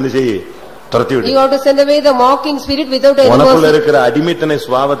இரக்கம் இல்லாம என்ன செய்ய துரத்தி விடு. You have to send away the mocking spirit without any mercy. உனக்குள்ள இருக்கிற அடிமைத்தனை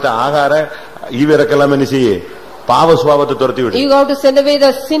சுபாவத்தை ஆகார ஈவு இரக்கம் இல்லாம என்ன செய்ய பாவ சுபாவத்தை துரத்தி விடு. You have to send away the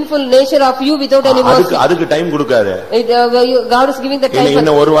sinful nature of you without any mercy. அதுக்கு டைம் கொடுக்காத. God is giving the time.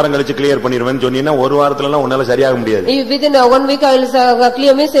 இன்னும் ஒரு வாரம் கழிச்சு கிளியர் பண்ணிடுவேன்னு சொன்னீங்கன்னா ஒரு வாரத்துல எல்லாம் உன்னால சரியாக முடியாது. Within 1 week I will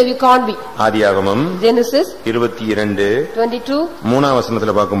clear means we can't be. ஆதியாகமம் Genesis 22 3ஆம்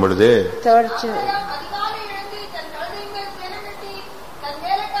வசனத்துல பார்க்கும் பொழுது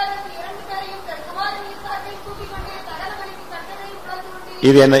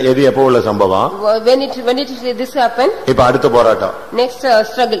இது என்ன எது எப்போ உள்ள சம்பவம்? When it this happened. இப்ப அடுத்த போராட்டம். Next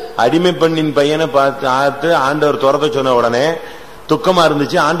struggle. அடிமை பெண்ணின் பையனை பார்த்து ஆண்டவர் துரத்த சொன்ன உடனே துக்கமா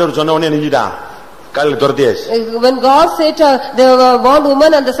இருந்துச்சு. ஆண்டவர் சொன்ன உடனே நெஞ்சிட்டான் கால் துரத்தியாச்சு. When God said the born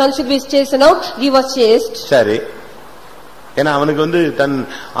woman and the son should be chased out, he was chased. சரி, ஏன்னா அவனுக்கு தன்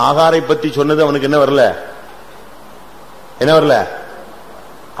ஆகாரை பத்தி சொன்னது அவனுக்கு என்ன வரல? என்ன வரல?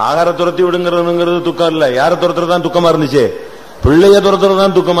 ஆகார துரத்தி விடுங்கிறது துக்கம் இல்ல. யார துரத்துறதுதான் துக்கமா இருந்துச்சு? பிள்ளைய துரத்துறது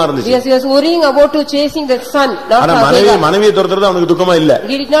தான் துக்கமா இருந்துச்சு. Yes, he was worrying about to chasing the son, not ஆனா மனைவியை துரத்துறது அவனுக்கு துக்கமா இல்ல.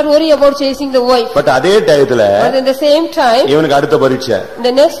 He did not worry about chasing the wife. But அதே டயத்துல but in the same time இவனுக்கு அடுத்த பரீட்சை,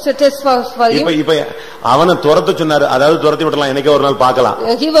 the next test for him. இப்ப அவனை துரத்த சொன்னாரு, அதாவது துரத்தி விடலாம், எனக்கே ஒரு நாள் பார்க்கலாம்.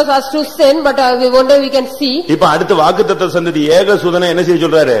 He was asked to send, but one day we can see. இப்ப அடுத்த வாக்குத்தத்த சந்ததி ஏகசூதனை என்ன செய்ய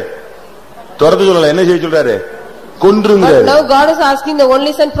சொல்றாரு? துரத்த சொல்லல, என்ன செய்ய சொல்றாரு? கொன்றுங்க. Now God is asking the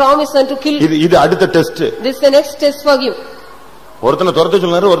only son promised son to kill. இது அடுத்த test. This is the next test for him. ஒருத்தனை துரத்த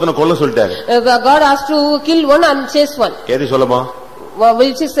சொன்னாரு, ஒருத்தனை கொல்ல சொல்லிட்டாரு. God asked to kill one and chase one. எது சொல்லமா?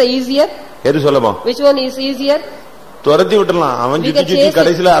 Which is easier? எது சொல்லமா? Which one is easier? துரத்தி விட்டுறலாம், அவன் சுத்தி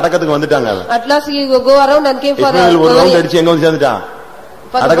கடைசில அடக்கத்துக்கு வந்துட்டாங்க. At last he go around and came for ஒரு ரவுண்ட் அடிச்சு எங்க வந்து சேர்ந்துட்டான்?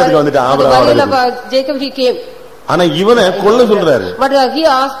 அடக்கத்துக்கு வந்துட்டான். Abraham Jacob he came. ஆனா இவனை கொல்ல சொல்றாரு. But he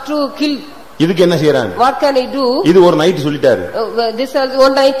asked to kill. இதுக்கு என்ன செய்யறாங்க? What can I do? இது ஒரு நைட் சொல்லிட்டாரு. This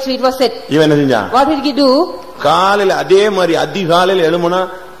one night it was said. இவன் என்ன செஞ்சான்? What did he do? காலையில அதே மாதிரி அதிகாலையில எழுமுனா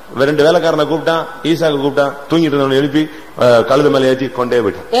ரெண்டு வேலைக்காரனை கூப்பிட்டான், ஈசாக்கு கூப்பிட்டான், தூங்கிட்டு இருந்தவனை எழுப்பி கழுத மேல ஏத்தி கொண்டே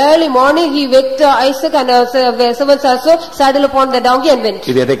போயிட்டான். Early morning he waked Isaac and servants also saddled upon the donkey and went.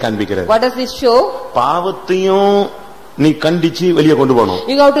 இது எதை காண்பிக்கிறது? What does this show? பாவத்தையும் நீ கண்டிச்சு வெளியே கொண்டு போகணும்.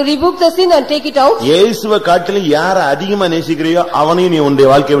 You have to rebuke the sin and take it out. இயேசுவை காட்டிலும் யார அதிகமா நேசிக்கிறியோ அவனையும் நீ உன்னுடைய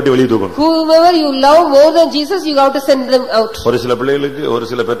வாழ்க்கையை விட்டு வெளியே தூக்கணும். Whoever you love more than Jesus, you have to send them out. ஒரு சில பிள்ளைகளுக்கு, ஒரு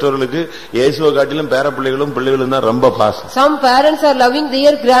சில பெற்றோர்களுக்கு இயேசுவை காட்டிலும் பேர பிள்ளைகளும் பிள்ளைகளும் தான் ரொம்ப பாசம். Some parents are loving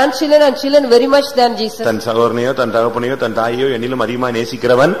their grandchildren and children very much than Jesus. தன் சகோதரனையோ தன் தகப்பனையோ தன் தாயையோ என்னிலும் அதிகமா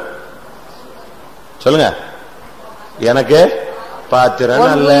நேசிக்கிறவன் சொல்லுங்க, எனக்கு பாத்திரன்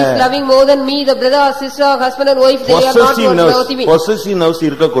அல்ல. One who is loving more than me, the brother or sister or husband and wife, they are not worthy me. Possessiveness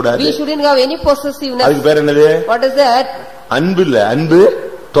இருக்க கூடாது. We shouldn't have any possessiveness. அதுக்கு பேர் என்னது? What is that? அன்பு இல்ல, அன்பு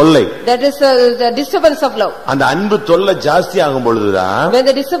தொல்லை. That is the disturbance of love. அந்த அன்பு தொல்லை ஜாஸ்தி ஆகும் பொழுதுதான் when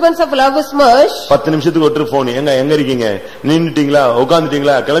the disturbance of love is much. 10 நிமிஷத்துக்கு ஒரு போன், எங்க இருக்கீங்க, நின்னுட்டீங்களா,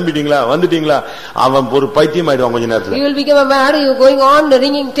 உட்கார்ந்துட்டீங்களா, கிளம்பிட்டீங்களா, வந்துட்டீங்களா, அவன் ஒரு பைத்தியம் ஆயிடுவான் கொஞ்ச நேரத்துல. You will become a mad, you going on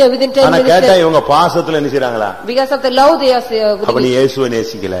ringing within 10 minutes. ஆனா கேட்டா இவங்க பாசத்துல என்ன செய்றாங்களா? Because of the love they are அப்ப நீ இயேசுவை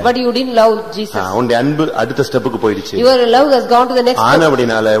நேசிக்கல. but you didn't love Jesus. உன்னுடைய அன்பு அடுத்த ஸ்டெப்புக்கு போயிடுச்சு. Your love has gone to the next step.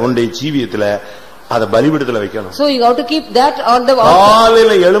 ஆனபடினால உன்னுடைய ஜீவியத்துல அத பலிபீடத்துல வைக்கணும். So you have to keep that on the altar.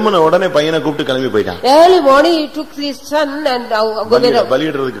 காலையில எழும்பின உடனே பையனை கூப்பிட்டு கிளம்பி போயிட்டான். Early morning he took his son and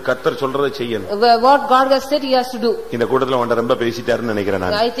பலியிடுறதுக்கு கர்த்தர் சொல்றதை செய்யணும். What God has said he has to do. இந்த கூட்டத்துல உன்ட ரொம்ப பேசிட்டாருன்னு நினைக்கிறேன்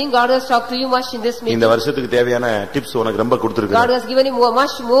நான். I think God has talked to you much in this meeting. இந்த வருஷத்துக்கு தேவையான டிப்ஸ் உனக்கு ரொம்ப கொடுத்திருக்காரு. God has given him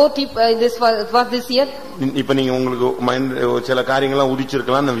much more tip in this for this year. இப்ப நீங்க உங்களுக்கு மைண்ட் சில காரியங்கள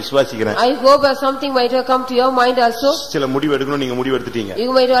உதிச்சிருக்கலாம் நான் விசுவாசிக்கிறேன். I hope something might have come to your mind also. சில முடிவு எடுக்கணும், நீங்க முடிவு எடுத்துட்டீங்க.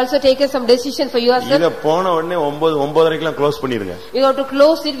 You might also take some decision for yourself. இத போன உடனே 9:30க்குலாம் க்ளோஸ் பண்ணிருங்க. You have to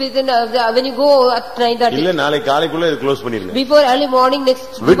close it within when you go at 9:30. இல்ல நாளைக்கு காலைக்குள்ள இது க்ளோஸ் பண்ணிருங்க. Before early morning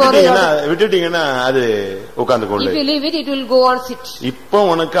next. விட்டுட்டீங்கன்னா அது உட்கார்ந்து கொள்ளு. If you leave it, it will go on sit. இப்போ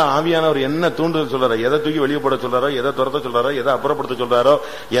உனக்கு ஆவியானவர் என்ன தூண்டுதல் சொல்றாரோ, எதை தூக்கி வெளிய போட சொல்றாரோ, எதை துரத்த சொல்றாரோ, எதை அப்புறப்படுத்த சொல்றாரோ,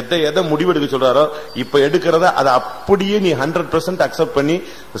 எதை முடிவெடுக்க சொல்றாரோ, இப்ப எடுக்கிறத அதை அப்படியே நீ 100% அக்செப்ட் பண்ணி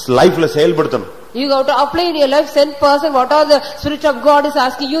லைஃப்ல செயல்படுத்தணும். You have to apply in your life 100% what are the Spirit of God is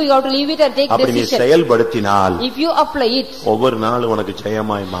asking you, you have to leave it and take decision. அப்படி நீ செயல்படுத்தினால், if you apply it, ஒவ்வொரு நாளும் உனக்கு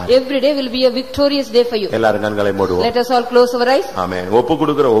ஜெயமாய் மாறும். every day will be a victorious day for you. எல்லாரும் கண்களை மூடுவோம். Let us all close our eyes. ஆமென். ஒப்பு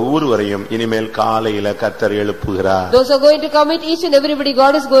கொடுக்கிற ஒவ்வொருவரையும் இனிமேல் காலையில கர்த்தர் எழுப்புகிறார். Those are going to commit each and everybody,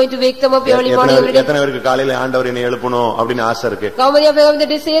 God is going to wake them up early morning every day. எத்தனை பேருக்கு காலையில ஆண்டவர் என்னை எழுப்பணும் அப்படினு ஆசை இருக்கு? How many of you have the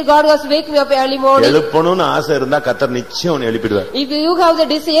desire God has wake me up early morning? எழுப்பணும்னு ஆசை இருந்தா கர்த்தர் நிச்சயம் உன்னை எழுப்பிடுவார். If you have the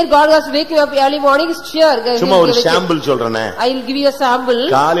desire God has wake me up early morning, sure. சும்மா ஒரு சாம்பிள் சொல்றேனே. I will give you a sample.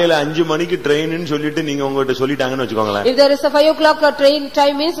 காலையில 5 மணிக்கு ட்ரெயின் ன்னு சொல்லிட்டு நீங்க உங்ககிட்ட சொல்லிட்டாங்கன்னு வெச்சுக்கோங்களேன். If there is a 5 o'clock train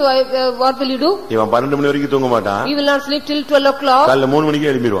time means what will you do? இவன் 12 மணி வரைக்கும் தூங்க மாட்டான். He will not sleep till 12 o'clock. காலைல 3 மணிக்கு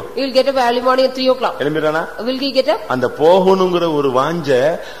எழும்பிடுவான். He will get up early morning at 3 o'clock. எழும்பிறானா? Will he get up? அந்த போகணும்ங்கற ஒரு வாஞ்சை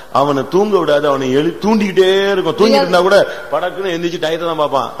அவனை தூங்க விடாது, அவனை தூண்டிட்டே இருக்கும். தூங்கிட்டு இருந்தா கூட படக்குன்னு எந்திரிச்சு டயத்தை தான்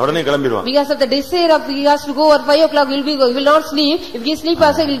பாப்பான், உடனே கிளம்பிடுவான். Because of the desire of he has to go at 5 o'clock, he will not sleep. If he sleep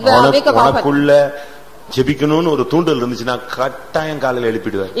also he will wake up. உனக்குள்ள ஜெபிக்கணும்னு ஒரு தூண்டல் இருந்துச்சுனா கட்டாயம் காலையில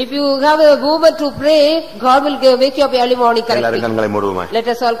எழுப்பிடுவார். If you have a movement to pray, God will wake you up early morning correctly. எல்லாரும் கண்களை மூடுவோம். Let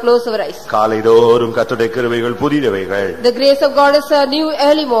us all close our eyes. காலைதோறும் கர்த்தருடைய கிருபைகள் புதியவைகள். The grace of God is new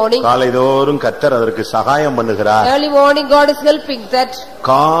early morning. காலைதோறும் கர்த்தர் அதற்கு சகாயம் பண்ணுகிறார். Early morning God is helping that.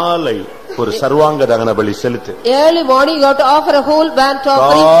 காலை ஒரு சர்வாங்க தகன பலி செலுத்து. Early morning you have to offer a whole burnt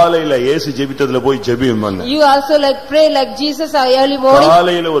offering. காலையில இயேசு ஜெபித்ததுல போய் ஜெபியும் பண்ணு. You also like pray like Jesus early morning.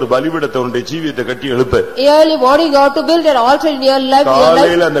 காலையில ஒரு பலிபீடத்தை உன்னுடைய ஜீவியத்தை கட்டி எழுப்பு. Early morning you have to build an altar in your life.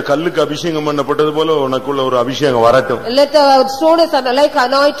 காலையில அந்த கல்லுக்கு அபிஷேகம் பண்ணப்பட்டது போல உனக்குள்ள ஒரு அபிஷேகம் வரட்டும். Let the stone is like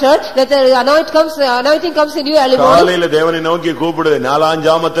anointed. Let the anointing comes in you early morning. காலையில தேவனை நோக்கி கூப்பிடு. நாலாம்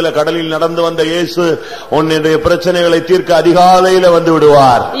ஜாமத்துல கடலில் நடந்து வந்த இயேசு உன்னுடைய பிரச்சனைகளை தீர்க்க அதிகாலையில வந்து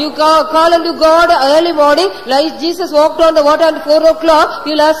விடுவார். You call unto God early morning, like Jesus walked on the water at 4 o'clock.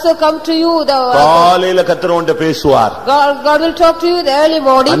 He'll also come to you. காலையில கர்த்தர் உன்கிட்ட பேசுவார். God will talk to you in the early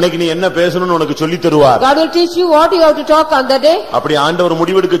morning. அன்னைக்கு நீ என்ன பேசணும்னு உனக்கு சொல்லி தருவார். God will teach you what you have to talk on the day. அப்படி ஆண்டவர்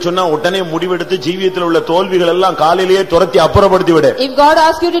முடிவெடுக்க சொன்னா உடனே முடிவெடுத்து ஜீவியத்தில் உள்ள தோல்விகள் எல்லாம் காலையிலேயே துரத்தி அப்புறப்படுத்தி விடு. If God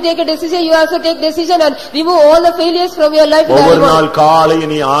asks you to take a decision, you also take decision and remove all the failures from your life. ஒவ்வொரு நாள் காலை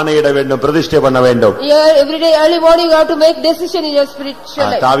நீ ஆணையிட வேண்டும், பிரதிஷ்டை பண்ண வேண்டும். Every day early morning you have to make decision in your spiritual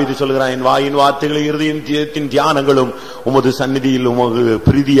life. தாவீது சொல்கிறான், என் வாயின் வார்த்தைகளும் இருதயத்தின் தியானங்களும் உமது சந்நிதியில் உமக்கு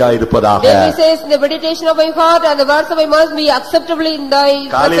பிரியமாய் இருப்பதாக. David says, the meditation of my heart and the words of my mouth be acceptable in thy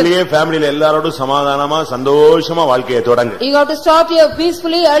presence. காலையிலேயே ஃபேமிலில எல்லாரோடும் சமாதானமா சந்தோஷமா வாழ்க்கையை தொடங்கு. You have to start your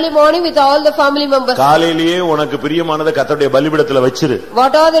peacefully early morning with all the family members. காலையிலேயே உனக்கு பிரியமானதை கர்த்தருடைய பலிபீடத்துல வச்சிரு.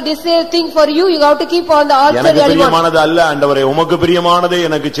 What are the desired thing for you? You have to keep on the altar. எனக்கு பிரியமானது அல்ல ஆண்டவரே, உமக்கு பிரியமானதை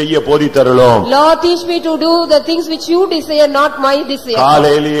எனக்கு செய்ய போதித்தருளும். Lord, teach me to do the things which you desire, not my desire.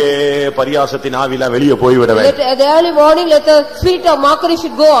 காலையிலேயே பரியாசத்தின் ஆவிலாம் வெளியே போய் விட வேண்டும். At the early morning let the spirit of mockery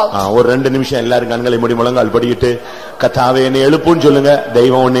should go out. ஒரு 2 நிமிஷம் எல்லாரும் கண்களை மூடி முழங்கால் படியிட்டு கர்த்தாவே என்னை எழுப்புன்னு சொல்லுங்க.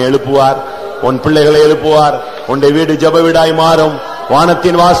 தெய்வம் உன்னை எழுப்புவார், உன் பிள்ளைகளை எழுப்புவார். உன்னுடைய வீடு ஜெப வீடாய் மாறும்,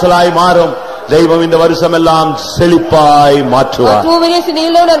 வானத்தின் வாசலாய் மாறும். தெய்வம் இந்த வருஷம் எல்லாம் செழிப்பாய் மாற்றுவார். 2 minutes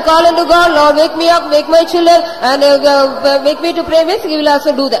kneel down and call unto God, Lord make me up, make my children and make me to pray with. He will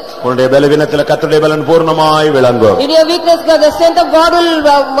also do that. உன்னுடைய பலவீனத்திலே கர்த்தருடைய பலன் பூர்ணமாய் விளங்கும். In your weakness the strength of God will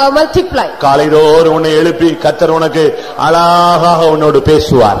multiply. காலைதோறும் உன்னை எழுப்பி கர்த்தர் உனக்கு அழகாக உன்னோடு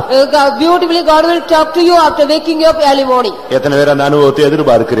பேசுவார். Beautifully God will talk to you after waking you up early morning. எத்தனை பேர் அந்த அனுபவத்தை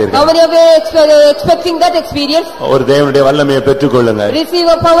எதிர்பார்க்கிறீர்கள்? How many of you expecting that experience? ஒரு தேவனுடைய வல்லமையை பெற்றுக்கொள்ளுங்கள். Receive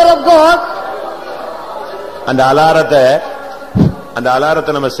a power of God. அந்த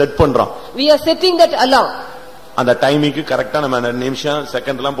அலாரத்தை நம்ம செட் பண்றோம். We are setting that alarm. அந்த டைமிங்க்கு கரெக்ட்டா நம்ம நிமிஷம்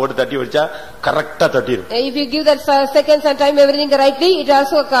செகண்ட் எல்லாம் போட்டு தட்டி வச்சா கரெக்ட்டா தட்டிரும். If you give that seconds and time everything rightly, it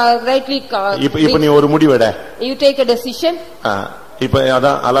also rightly. இப்ப நீ ஒரு முடிவு எடு. You take a decision. இப்ப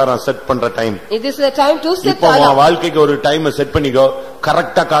அதான் அலாரம் செட் பண்ற time. It is the time to set இப்போ உன் வாழ்க்கைக்கு ஒரு டைம் செட் பண்ணிக்கோ.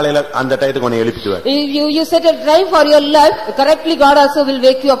 கரெக்ட்டா காலையில அந்த டைத்துக்கு உன்னை எழுப்பிடுவார். You set a time for your life, correctly God also will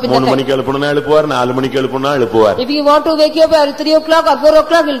wake you up in that time. 3 மணிக்கு எழுப்புனா எழுப்புவார், 4 மணிக்கு எழுப்புனா எழுப்புவார். If you want to wake you up at 3 o'clock or 4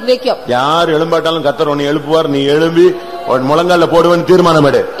 o'clock, he will wake you up. யார் எழும்பாட்டாலும் கர்த்தர் உன்னை எழுப்புவார். நீ எழும்பி முழங்கால்ல போடுவேன்னு தீர்மானம்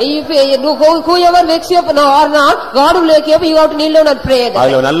எடு. If whoever wakes you up or not, God will wake you up. You have to kneel down and pray.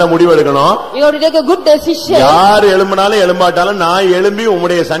 அதுல நல்ல முடிவு எடுக்கணும். You have to take a good decision. யார் எழும்பினாலும் எழும்பாட்டாலும் நான் எழும்பி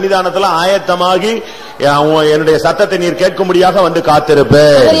உம்முடைய சன்னிதானத்துல ஆயத்தமாகி என்னுடைய சத்தத்தை நீர் கேட்கும்படியாக வந்து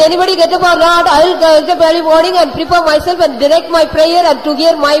காத்திருப்பேன். Anybody get up or not, I will get up early morning and prepare myself and direct my prayer and to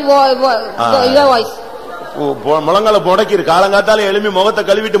hear my voice. முழங்கால போடக்கிரு. காலங்காத்தால எழும்பி முகத்தை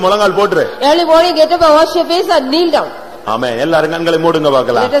கழுவிட்டு முழங்கால் போட்டுரு. Early morning get up and wash your face and kneel down. ஆமென். எல்லாரும் கண்களை மூடுங்க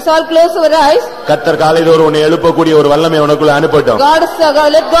பார்க்கலாம். Let us all close our eyes. கர்த்தர் காலையில உன்னை எழுப்பக்கூடிய ஒரு வல்லமை உனக்குள்ள அனுப்பட்டும்.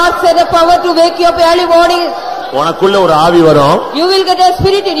 Let God send a power to wake you up early morning. உனக்குள்ள ஒரு ஆவி வரும். You will get a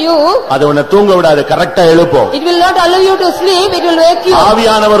spirit in you. அது உன்னை தூங்க விடாது, கரெக்ட்டா எழுப்பும். It will not allow you to sleep, it will wake you.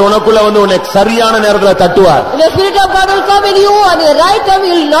 ஆவியானவர் உனக்குள்ள வந்து உன்னை சரியான நேரத்துல தட்டுவார். The spirit of God will come in you and the right time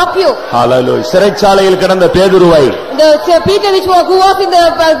he will knock you. ஹalleluya. சிறைச்சாலையில் கிடந்த பேதுருவை Peter who was in the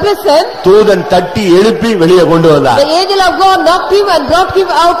prison, தூதன் தட்டி எழுப்பி வெளியே கொண்டு வந்தார். The angel of God knocked him and brought him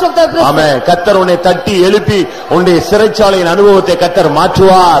out of the prison. ஆமென். கர்த்தர் உன்னை தட்டி எழுப்பி உன்னுடைய சிறைச்சாலையின் அனுபவத்தை கர்த்தர்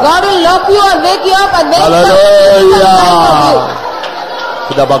மாற்றுவார். God will knock you and wake you up and make Hallelujah.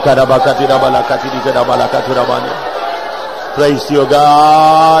 Praise you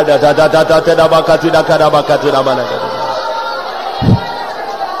God.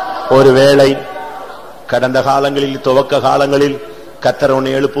 ஒருவேளை கடந்த காலங்களில் துவக்க காலங்களில் கர்த்தர்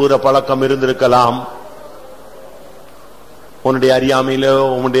உன்னை எழுப்புகிற பழக்கம் இருந்திருக்கலாம். உன்னுடைய அறியாமையிலோ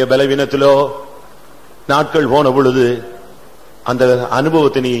உன்னுடைய பலவீனத்திலோ நாட்கள் போன பொழுது அந்த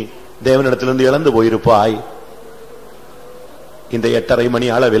அனுபவத்தை நீ தேவனிடத்திலிருந்து இழந்து போயிருப்பாய். இந்த 8:30 மணி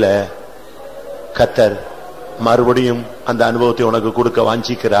அளவில் கர்த்தர் மறுபடியும் அந்த அனுபவத்தை உனக்கு கொடுக்க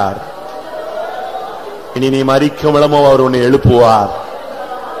வாஞ்சிக்கிறார். இனி நீ மரிக்கும் இளமோ அவர் உன்னை எழுப்புவார்.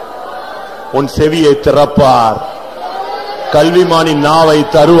 உன் செவியை திறப்பார். கல்விமானின் நாவை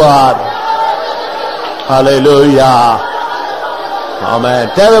தருவார். ஹல்லேலூயா. ஆமென்.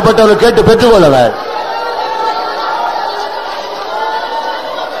 தேவைப்பட்டவர்கள் கேட்டு பெற்றுக்கொள்ளவர்.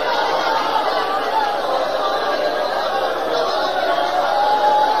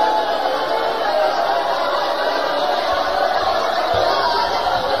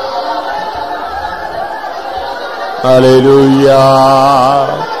 Hallelujah.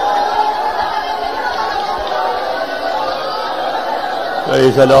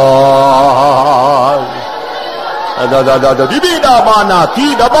 Praise the Lord. Dibida mana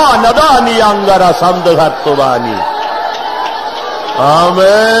tidaba nadani angara samdhatuvani.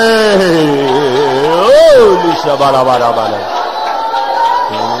 Amen. Oh, lisha bara bara bara.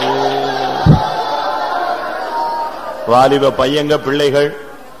 வாலிப பையங்க பிள்ளைகள்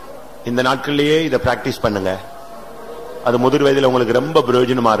இந்த நாட்களிலேயே இதை பிராக்டிஸ் பண்ணுங்க. அது முதிர் வயதில் உங்களுக்கு ரொம்ப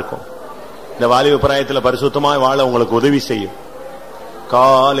பிரயோஜனமா இருக்கும். இந்த வாலிப பிராயத்தில் பரிசுத்தமாய் வாழ உங்களுக்கு உதவி செய்யும்.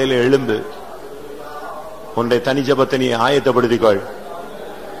 காலையில எழும்பு, உன்னுடைய தனி ஜபத்தை நீ ஆயத்தப்படுத்திக்கொள்.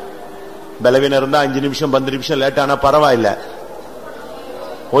 பலவீனம் இருந்தா 5 நிமிஷம் 10 நிமிஷம் லேட் ஆனா பரவாயில்ல.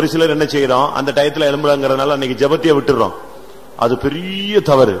 ஒரு சிலர் என்ன செய்யறோம், அந்த டயத்துல எழும்புறதுனால அன்னைக்கு ஜபத்தையே விட்டுறோம். அது பெரிய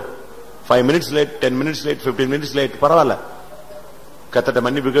தவறு. 5 minutes late, 10 minutes late, 15 minutes late பரவாயில்ல. கத்தட்ட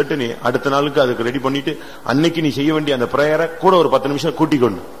மன்னிப்பு கேட்டு நீ அடுத்த நாளுக்கு அதுக்கு ரெடி பண்ணிட்டு அன்னைக்கு நீ செய்ய வேண்டிய அந்த பிரேயரை கூட ஒரு 10 நிமிஷம்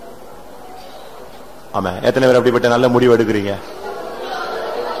கூட்டிக்கொண்டு. ஆமா, எத்தனை பேர் அப்படிப்பட்ட நல்ல முடிவு எடுக்கிறீங்க?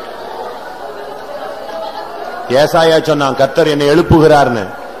 ஏசாயா சொன்னான், கர்த்தர் என்னை எழுப்புகிறார்னு.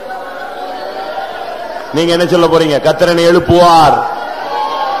 நீங்க என்ன சொல்ல போறீங்க? கர்த்தர் என்னை எழுப்புவார்.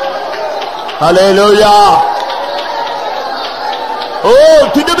 ஹல்லேலூயா. ஓ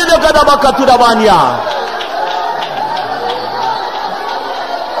திடுபித கதபா கத்துடபானியா.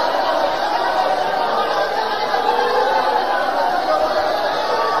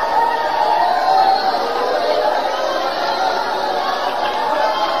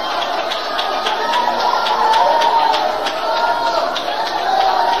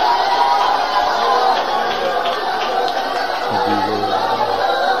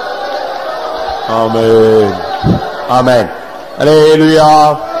 ஆமென் ஆமென் ஹல்லேலூயா.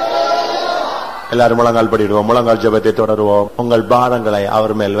 எல்லாரும் முழங்கால் படிடுவோம். முழங்கால் ஜெபத்தை தொடருவோம். உங்கள் பாரங்களை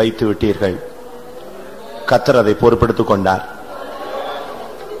அவர் மேல் வைத்து விட்டீர்கள். கர்த்தர் அதை பொறுப்பெடுத்துக் கொண்டார்.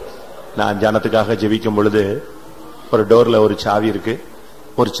 நான் ஜனத்துக்காக ஜெபிக்கும் பொழுது ஒரு டோர்ல ஒரு சாவி இருக்கு,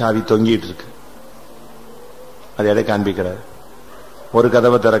 ஒரு சாவி தொங்கிட்டு இருக்கு. அதை எதை காண்பிக்கிறார்? ஒரு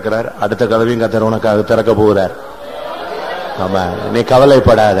கதவை திறக்கிறார், அடுத்த கதவையும் கர்த்தர் உனக்காக திறக்க போகிறார். ஆமா, நீ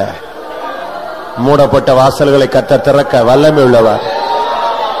கவலைப்படாத. மூடப்பட்ட வாசல்களை கர்த்தர் திறக்க வல்லமை உள்ளவர்.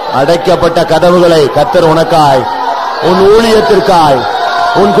 அடைக்கப்பட்ட கதவுகளை கர்த்தர் உனக்காய், உன் ஊழியத்திற்காய்,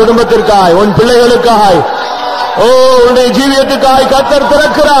 உன் குடும்பத்திற்காய், உன் பிள்ளைகளுக்காய், ஓ உன்னுடைய ஜீவியத்துக்காய் கர்த்தர்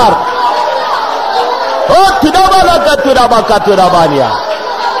திறக்கிறார். ஓ திடபலா கத்துரபா கத்துரபானியா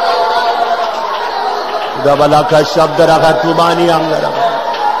திடபலா கஷப்தரக துபானி அங்கரபா.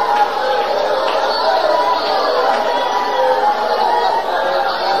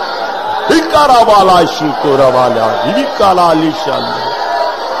 இக்கரபாலா ஷிகுரபாலா இவிகாலா லிஷான்.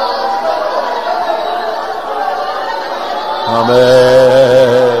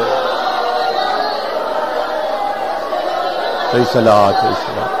 ஆமென்.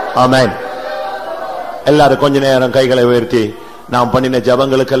 ஆமென். எல்லாரும் கொஞ்ச நேரம் கைகளை உயர்த்தி நாம் பண்ணின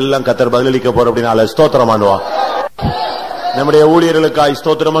ஜபங்களுக்கு எல்லாம் கர்த்தர் பதிலளிக்க போற அப்படினால ஸ்தோத்திரம் பண்ணுவோம். நம்முடைய ஊழியர்களுக்காய்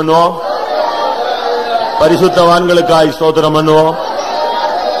ஸ்தோத்திரம் பண்ணுவோம். பரிசுத்தவான்களுக்காய் ஸ்தோத்திரம் பண்ணுவோம்.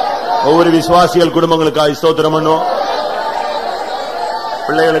 ஒவ்வொரு விசுவாசிகள் குடும்பங்களுக்காய் ஸ்தோத்திரம் பண்ணுவோம்.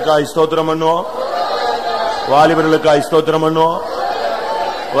 பிள்ளைகளுக்காய் ஸ்தோத்திரம் பண்ணுவோம். வாலிபர்களுக்காய் ஸ்தோத்திரம் பண்ணுவோம்.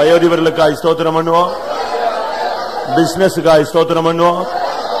 வயோதிபர்களுக்காய் ஸ்தோத்திரம் பண்ணுவோம். பிசினஸுக்காய் ஸ்தோத்திரம் பண்ணுவோம்.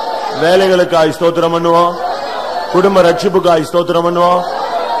 வேலைகளுக்காய் ஸ்தோத்திரம் பண்ணுவோம். குடும்ப ரட்சிப்புக்காய் ஸ்தோத்திரம் பண்ணுவோம்.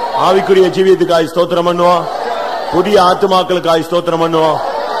 ஆவிக்குரிய ஜீவியத்துக்காய் ஸ்தோத்திரம் பண்ணுவோம். புதிய ஆத்துமாக்களுக்காய் ஸ்தோத்திரம் பண்ணுவோம்.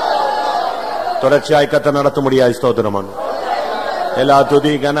 தொடர்ச்சியாய் கர்த்தர் நடத்த முடியாய் ஸ்தோத்திரம் பண்ணுவோம். எல்லா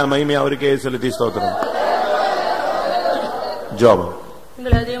துதி கன மகிமை அவருக்கே செலுத்தி ஸ்தோத்திரம். ஜெபம்.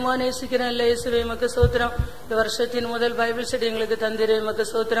 எங்களை அதிகமாக நேசிக்கிற நல்ல இயேசுவே உமக்கு ஸ்தோத்திரம். இந்த வருஷத்தின் முதல் பைபிள் ஸ்டடி எங்களுக்கு தந்திரே உமக்கு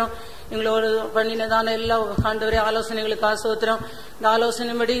ஸ்தோத்திரம். எங்களோடு பண்ணினதான எல்லா ஆண்டவரே ஆலோசனைகளுக்காக ஸ்தோத்திரம். இந்த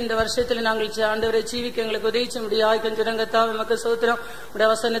ஆலோசனைப்படி இந்த வருஷத்தில் நாங்கள் ஆண்டவரை ஜீவிக்க எங்களுக்கு உதவிச்ச முடியாது கத்தாவே உமக்கு ஸ்தோத்திரம். உடைய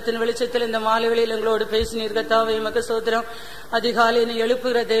வசனத்தின் வெளிச்சத்தில் இந்த மாலை வேளையில் எங்களோடு பேசினீர் கத்தாவே உமக்கு ஸ்தோத்திரம். அதிகாலை நீ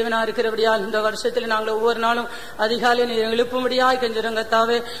எழுப்புகிற தேவனா இருக்கிறபடியா இந்த வருஷத்தில் நாங்கள் ஒவ்வொரு நாளும் அதிகாலை நீ எழுப்பும்படியாய்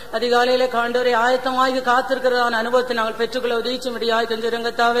கத்தாவே. அதிகாலையில காண்டவரை ஆயத்தமாக காத்திருக்கிறதான அனுபவத்தை நாங்கள் பெற்றுக்கொள்ள உதவிச்சும்படியாய்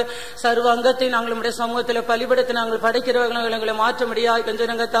கத்தாவே. சர்வ அங்கத்தை நாங்கள் நம்முடைய சமூகத்தில் பலிபடுத்தி நாங்கள் படைக்கிறவர்கள் எங்களை மாற்ற முடியாய்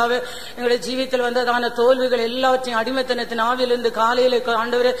கத்தாவே. எங்களுடைய ஜீவியத்தில் வந்ததான தோல்விகள் எல்லாவற்றையும் அடிமைத்தனத்தின் ஆவியிலிருந்து காலையில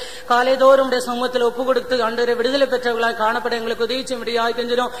ஆண்டவரே காலைதோறும் உடைய சமூகத்தில் ஒப்பு கொடுத்து ஆண்டவரை விடுதலை பெற்றவர்களாய் காணப்பட எங்களுக்கு உதவிச்சு முடியாய்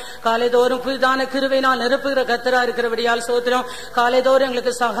கெஞ்சிடும். காலைதோறும் புதிதான கிருபையினால் நிரப்புகிற கர்த்தரா இருக்கிறபடியால் சோத்திரம். காலைதோறும்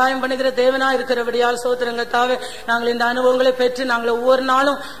எங்களுக்கு சகாயம் பண்ணுகிற தேவனா இருக்கிறபடியால் சோத்திரங்கத்தாவே. நாங்கள் இந்த அனுபவங்களை பெற்று நாங்கள் ஒவ்வொரு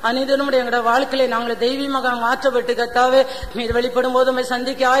நாளும் அனைத்திலும் எங்களுடைய வாழ்க்கையை நாங்கள் தெய்வீகமாக மாற்றப்பட்டு கத்தாவே மீது வெளிப்படும் போது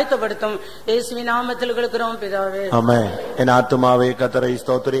சந்திக்க ஆயத்தப்படுத்தும் இயேசுவின் நாமத்தில் கொடுக்கிறோம் பிதாவே. ஆமென். என் ஆத்துமாவே கர்த்தரை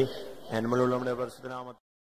ஸ்தோத்திரி, என் முழு உள்ளமுடைய பரிசுத்த நாமத்தில்